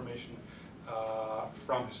pulling information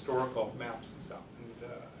from historical maps and stuff.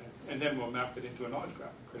 And then we'll map it into a knowledge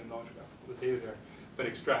graph and create a knowledge graph with the data there. But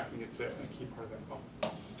extracting, it's a key part of that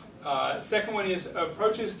problem. Second one is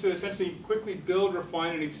approaches to essentially quickly build,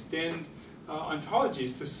 refine, and extend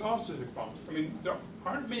ontologies to solve specific problems. I mean, there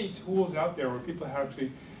aren't many tools out there where people have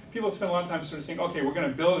spent a lot of time sort of saying, okay, we're going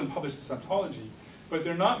to build and publish this ontology, but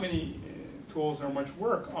there are not many tools or much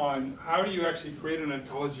work on how do you actually create an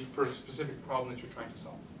ontology for a specific problem that you're trying to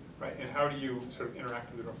solve, right? And how do you sort of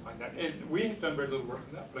interact with it or find that? And we have done very little work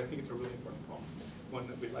on that, but I think it's a really important problem, one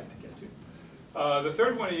that we'd like to get to. The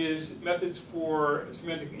third one is methods for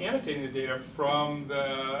semantically annotating the data from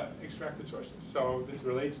the extracted sources. So this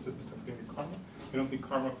relates to the stuff we're doing in Karma. I don't think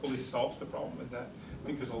Karma fully solves the problem with that. I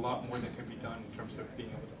think there's a lot more that can be done in terms of being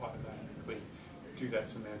able to automatically do that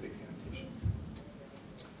semantic annotation.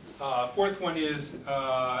 Fourth one is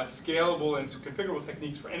scalable and configurable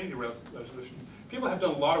techniques for entity resolution. People have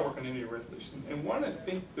done a lot of work on entity resolution, and one of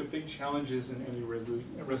the big challenges in entity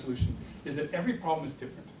resolution is that every problem is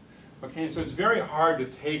different. Okay, and so it's very hard to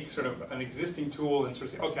take sort of an existing tool and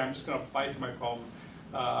sort of say, okay, I'm just going to apply it to my problem.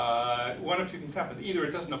 One of two things happen. Either it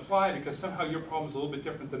doesn't apply because somehow your problem is a little bit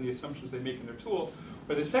different than the assumptions they make in their tool,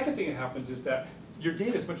 or the second thing that happens is that your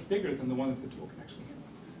data is much bigger than the one that the tool can actually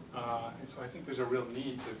handle. And so I think there's a real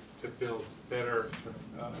need to build better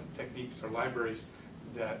techniques or libraries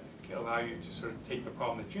that can allow you to sort of take the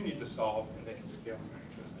problem that you need to solve and they can scale and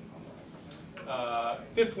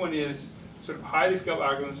fifth one is sort of highly scalable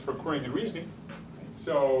algorithms for querying and reasoning.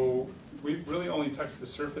 So we've really only touched the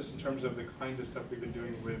surface in terms of the kinds of stuff we've been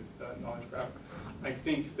doing with knowledge graph. I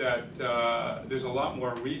think that there's a lot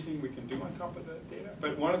more reasoning we can do on top of the data,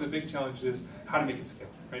 but one of the big challenges is how to make it scale,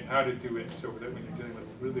 right? How to do it so that when you're dealing with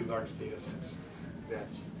really large data sets that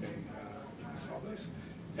you can solve those.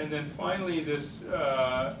 And then finally, this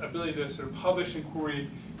ability to sort of publish and query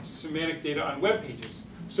semantic data on web pages.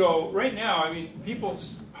 So right now, I mean, people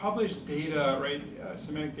publish data, right,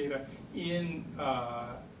 semantic data in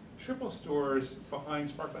triple stores behind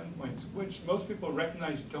Spark endpoints, which most people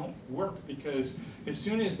recognize don't work because as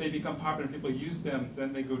soon as they become popular and people use them,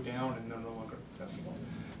 then they go down and they're no longer accessible.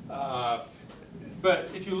 But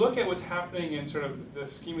if you look at what's happening in sort of the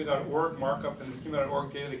schema.org markup and the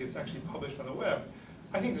schema.org data that gets actually published on the web,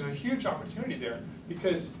 I think there's a huge opportunity there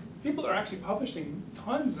because people are actually publishing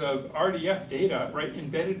tons of RDF data, right,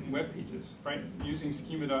 embedded in web pages, right, using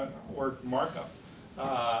schema.org markup.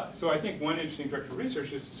 So I think one interesting direction of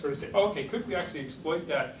research is to sort of say, oh, okay, could we actually exploit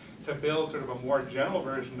that to build sort of a more general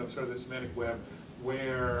version of sort of the semantic web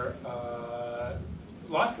where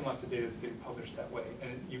lots and lots of data is getting published that way,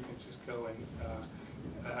 and you can just go and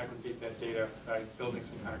aggregate that data by building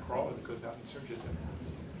some kind of crawler that goes out and searches it.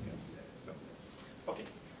 So, okay,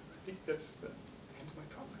 I think that's the end of my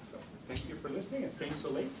talk. So thank you for listening and staying so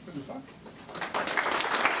late for the talk.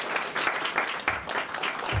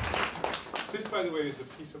 This, by the way, is a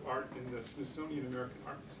piece of art in the Smithsonian American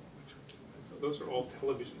Art Museum. So those are all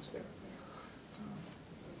televisions there.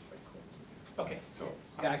 That's quite cool. Okay, so.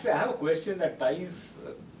 Yeah, actually, I have a question that ties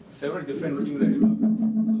several different things that you talked about.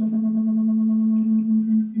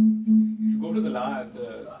 If you go to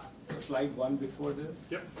the slide one before this.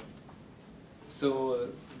 Yep. So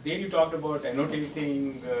there you talked about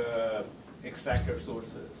annotating extracted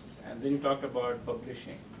sources, and then you talked about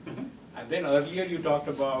publishing. Mm-hmm. And then earlier you talked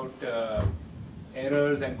about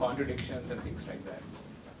errors and contradictions and things like that.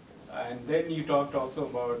 And then you talked also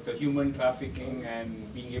about the human trafficking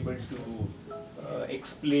and being able to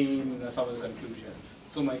explain some of the conclusions.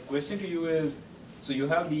 So my question to you is, so you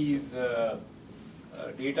have these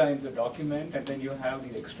data in the document, and then you have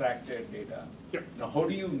the extracted data. Yep. Now, how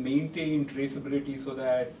do you maintain traceability so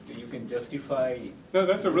that you can justify? No,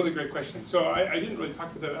 that's a really great question. So I didn't really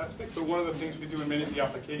talk about that aspect, but one of the things we do in many of the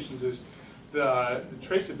applications is the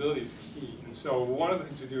traceability is key. And so one of the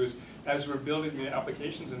things we do is, as we're building the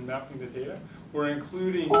applications and mapping the data, we're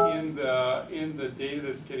including in the data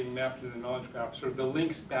that's getting mapped in the knowledge graph sort of the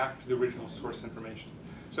links back to the original source information.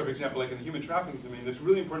 So for example, like in the human trafficking domain, that's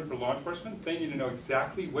really important for law enforcement. They need to know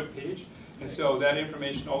exactly what page. And so that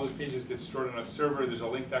information, all those pages get stored on a server. There's a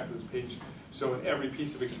link back to this page. So in every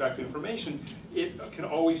piece of extracted information, it can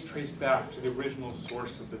always trace back to the original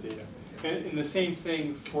source of the data. And the same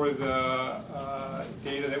thing for the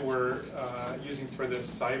data that we're using for the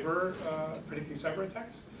predicting cyber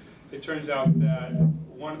attacks. It turns out that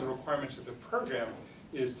one of the requirements of the program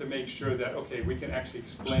is to make sure that, okay, we can actually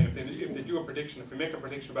explain, if they do a prediction, if we make a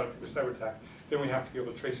prediction about a particular cyber attack, then we have to be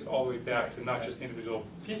able to trace it all the way back to not just the individual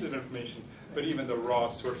pieces of information, but even the raw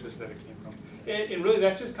sources that it came from. And really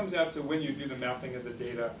that just comes out to when you do the mapping of the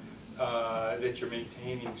data, that you're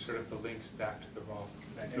maintaining sort of the links back to the raw.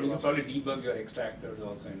 And you can probably debug your extractors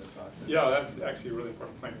also in the process. Yeah, that's actually a really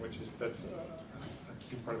important point, which is that's a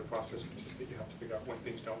key part of the process, which is that you have to figure out when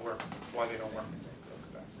things don't work, why they don't work.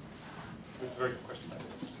 That's a very good question. I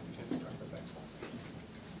didn't have a chance to talk about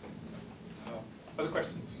that. Other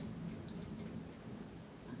questions?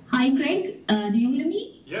 Hi, Greg. Do you hear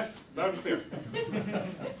me? Yes, loud and clear.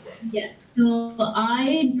 Yeah. So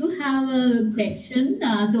I do have a question.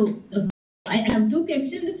 I have two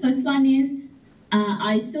questions. The first one is,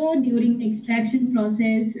 I saw during the extraction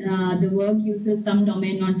process, the work uses some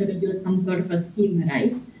domain ontology or some sort of a schema,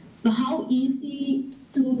 right? So how easy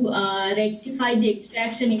to rectify the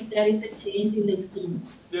extraction if there is a change in the scheme?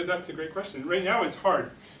 Yeah, that's a great question. Right now it's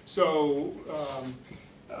hard. So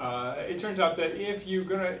it turns out that if you're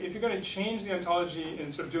gonna change the ontology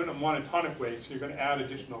and sort of do it in a monotonic way, so you're gonna add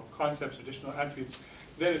additional concepts, additional attributes,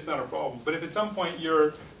 then it's not a problem. But if at some point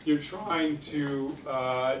you're trying to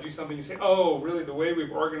do something, you say, oh, really the way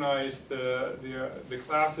we've organized the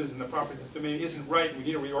classes and the properties of the domain isn't right, we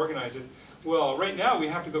need to reorganize it. Well, right now we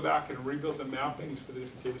have to go back and rebuild the mappings for the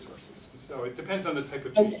different data sources. And so it depends on the type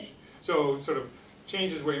of change. Okay. So sort of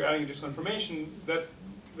changes where you're adding additional information, that's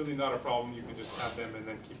really not a problem. You can just have them and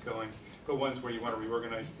then keep going. But ones where you want to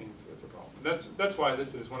reorganize things, that's a problem. That's why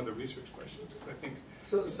this is one of the research questions. I think.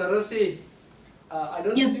 So Sarasi, I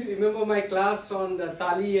don't know if you remember my class on the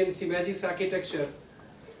Tali and semantics architecture.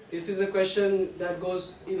 This is a question that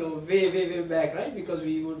goes, way back, right? Because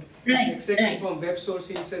we would extract it from web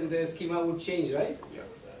sources, and the schema would change, right?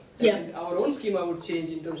 Yeah. And our own schema would change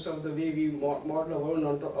in terms of the way we model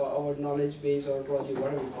our knowledge base or ontology,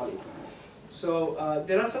 whatever we call it. So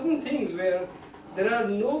there are certain things where there are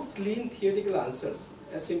no clean theoretical answers,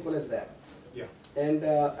 as simple as that. Yeah. And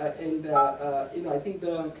I think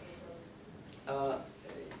the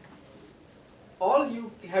all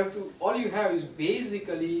you have is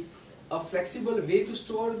basically a flexible way to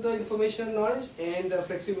store the information and knowledge, and a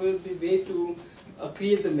flexible way to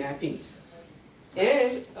create the mappings,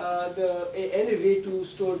 and a way to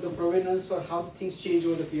store the provenance or how things change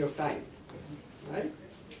over the period of time, right?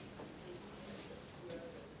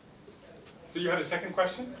 So you had a second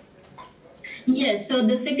question? Yes. So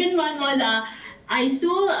the second one was, I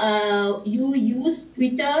saw you use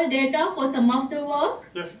Twitter data for some of the work.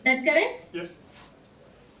 Yes. Is that correct? Yes.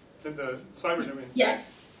 In the cyber domain. Yeah.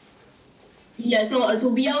 Yeah, so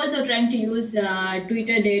we are also trying to use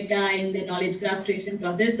Twitter data in the knowledge graph creation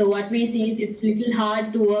process. So what we see is it's little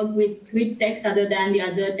hard to work with tweet text other than the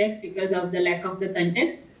other text because of the lack of the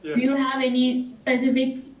context. Yes. Do you have any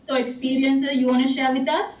specific experience you want to share with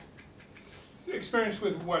us? Experience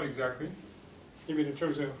with what exactly? You mean in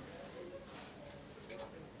terms of?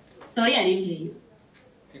 Sorry, I didn't hear you.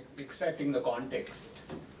 Extracting the context.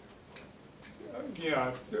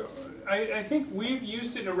 Yeah, so I think we've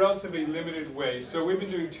used it in a relatively limited way. So we've been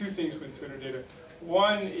doing two things with Twitter data.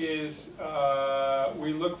 One is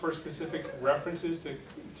we look for specific references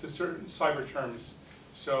to certain cyber terms.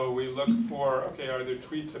 So we look for, okay, are there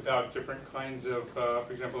tweets about different kinds of,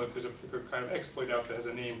 for example, if there's a particular kind of exploit out that has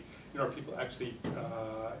a name, are people actually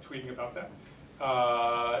tweeting about that?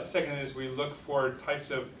 Second is we look for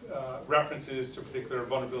types of references to particular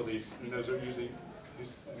vulnerabilities, and those are usually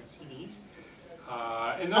CVEs.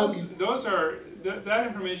 And that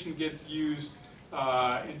information gets used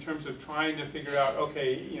in terms of trying to figure out,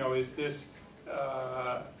 okay, is this,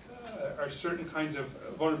 are certain kinds of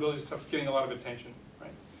vulnerability stuff getting a lot of attention,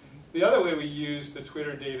 right? The other way we use the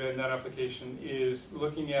Twitter data in that application is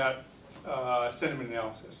looking at sentiment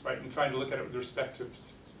analysis, right, and trying to look at it with respect to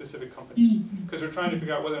specific companies, because we're trying to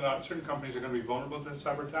figure out whether or not certain companies are going to be vulnerable to a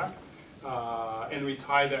cyber attack. And we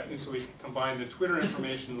tie that, and so we combine the Twitter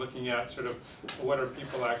information, looking at sort of what are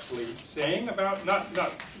people actually saying about, not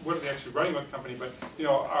what are they actually writing about the company, but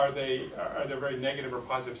are there very negative or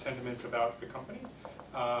positive sentiments about the company,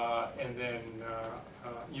 and then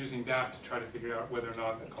using that to try to figure out whether or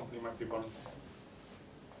not the company might be vulnerable.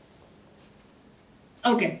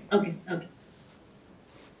 Okay.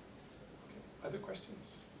 Other questions?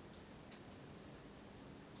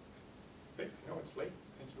 Okay, I know it's late.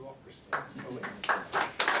 Thank you all for staying so late.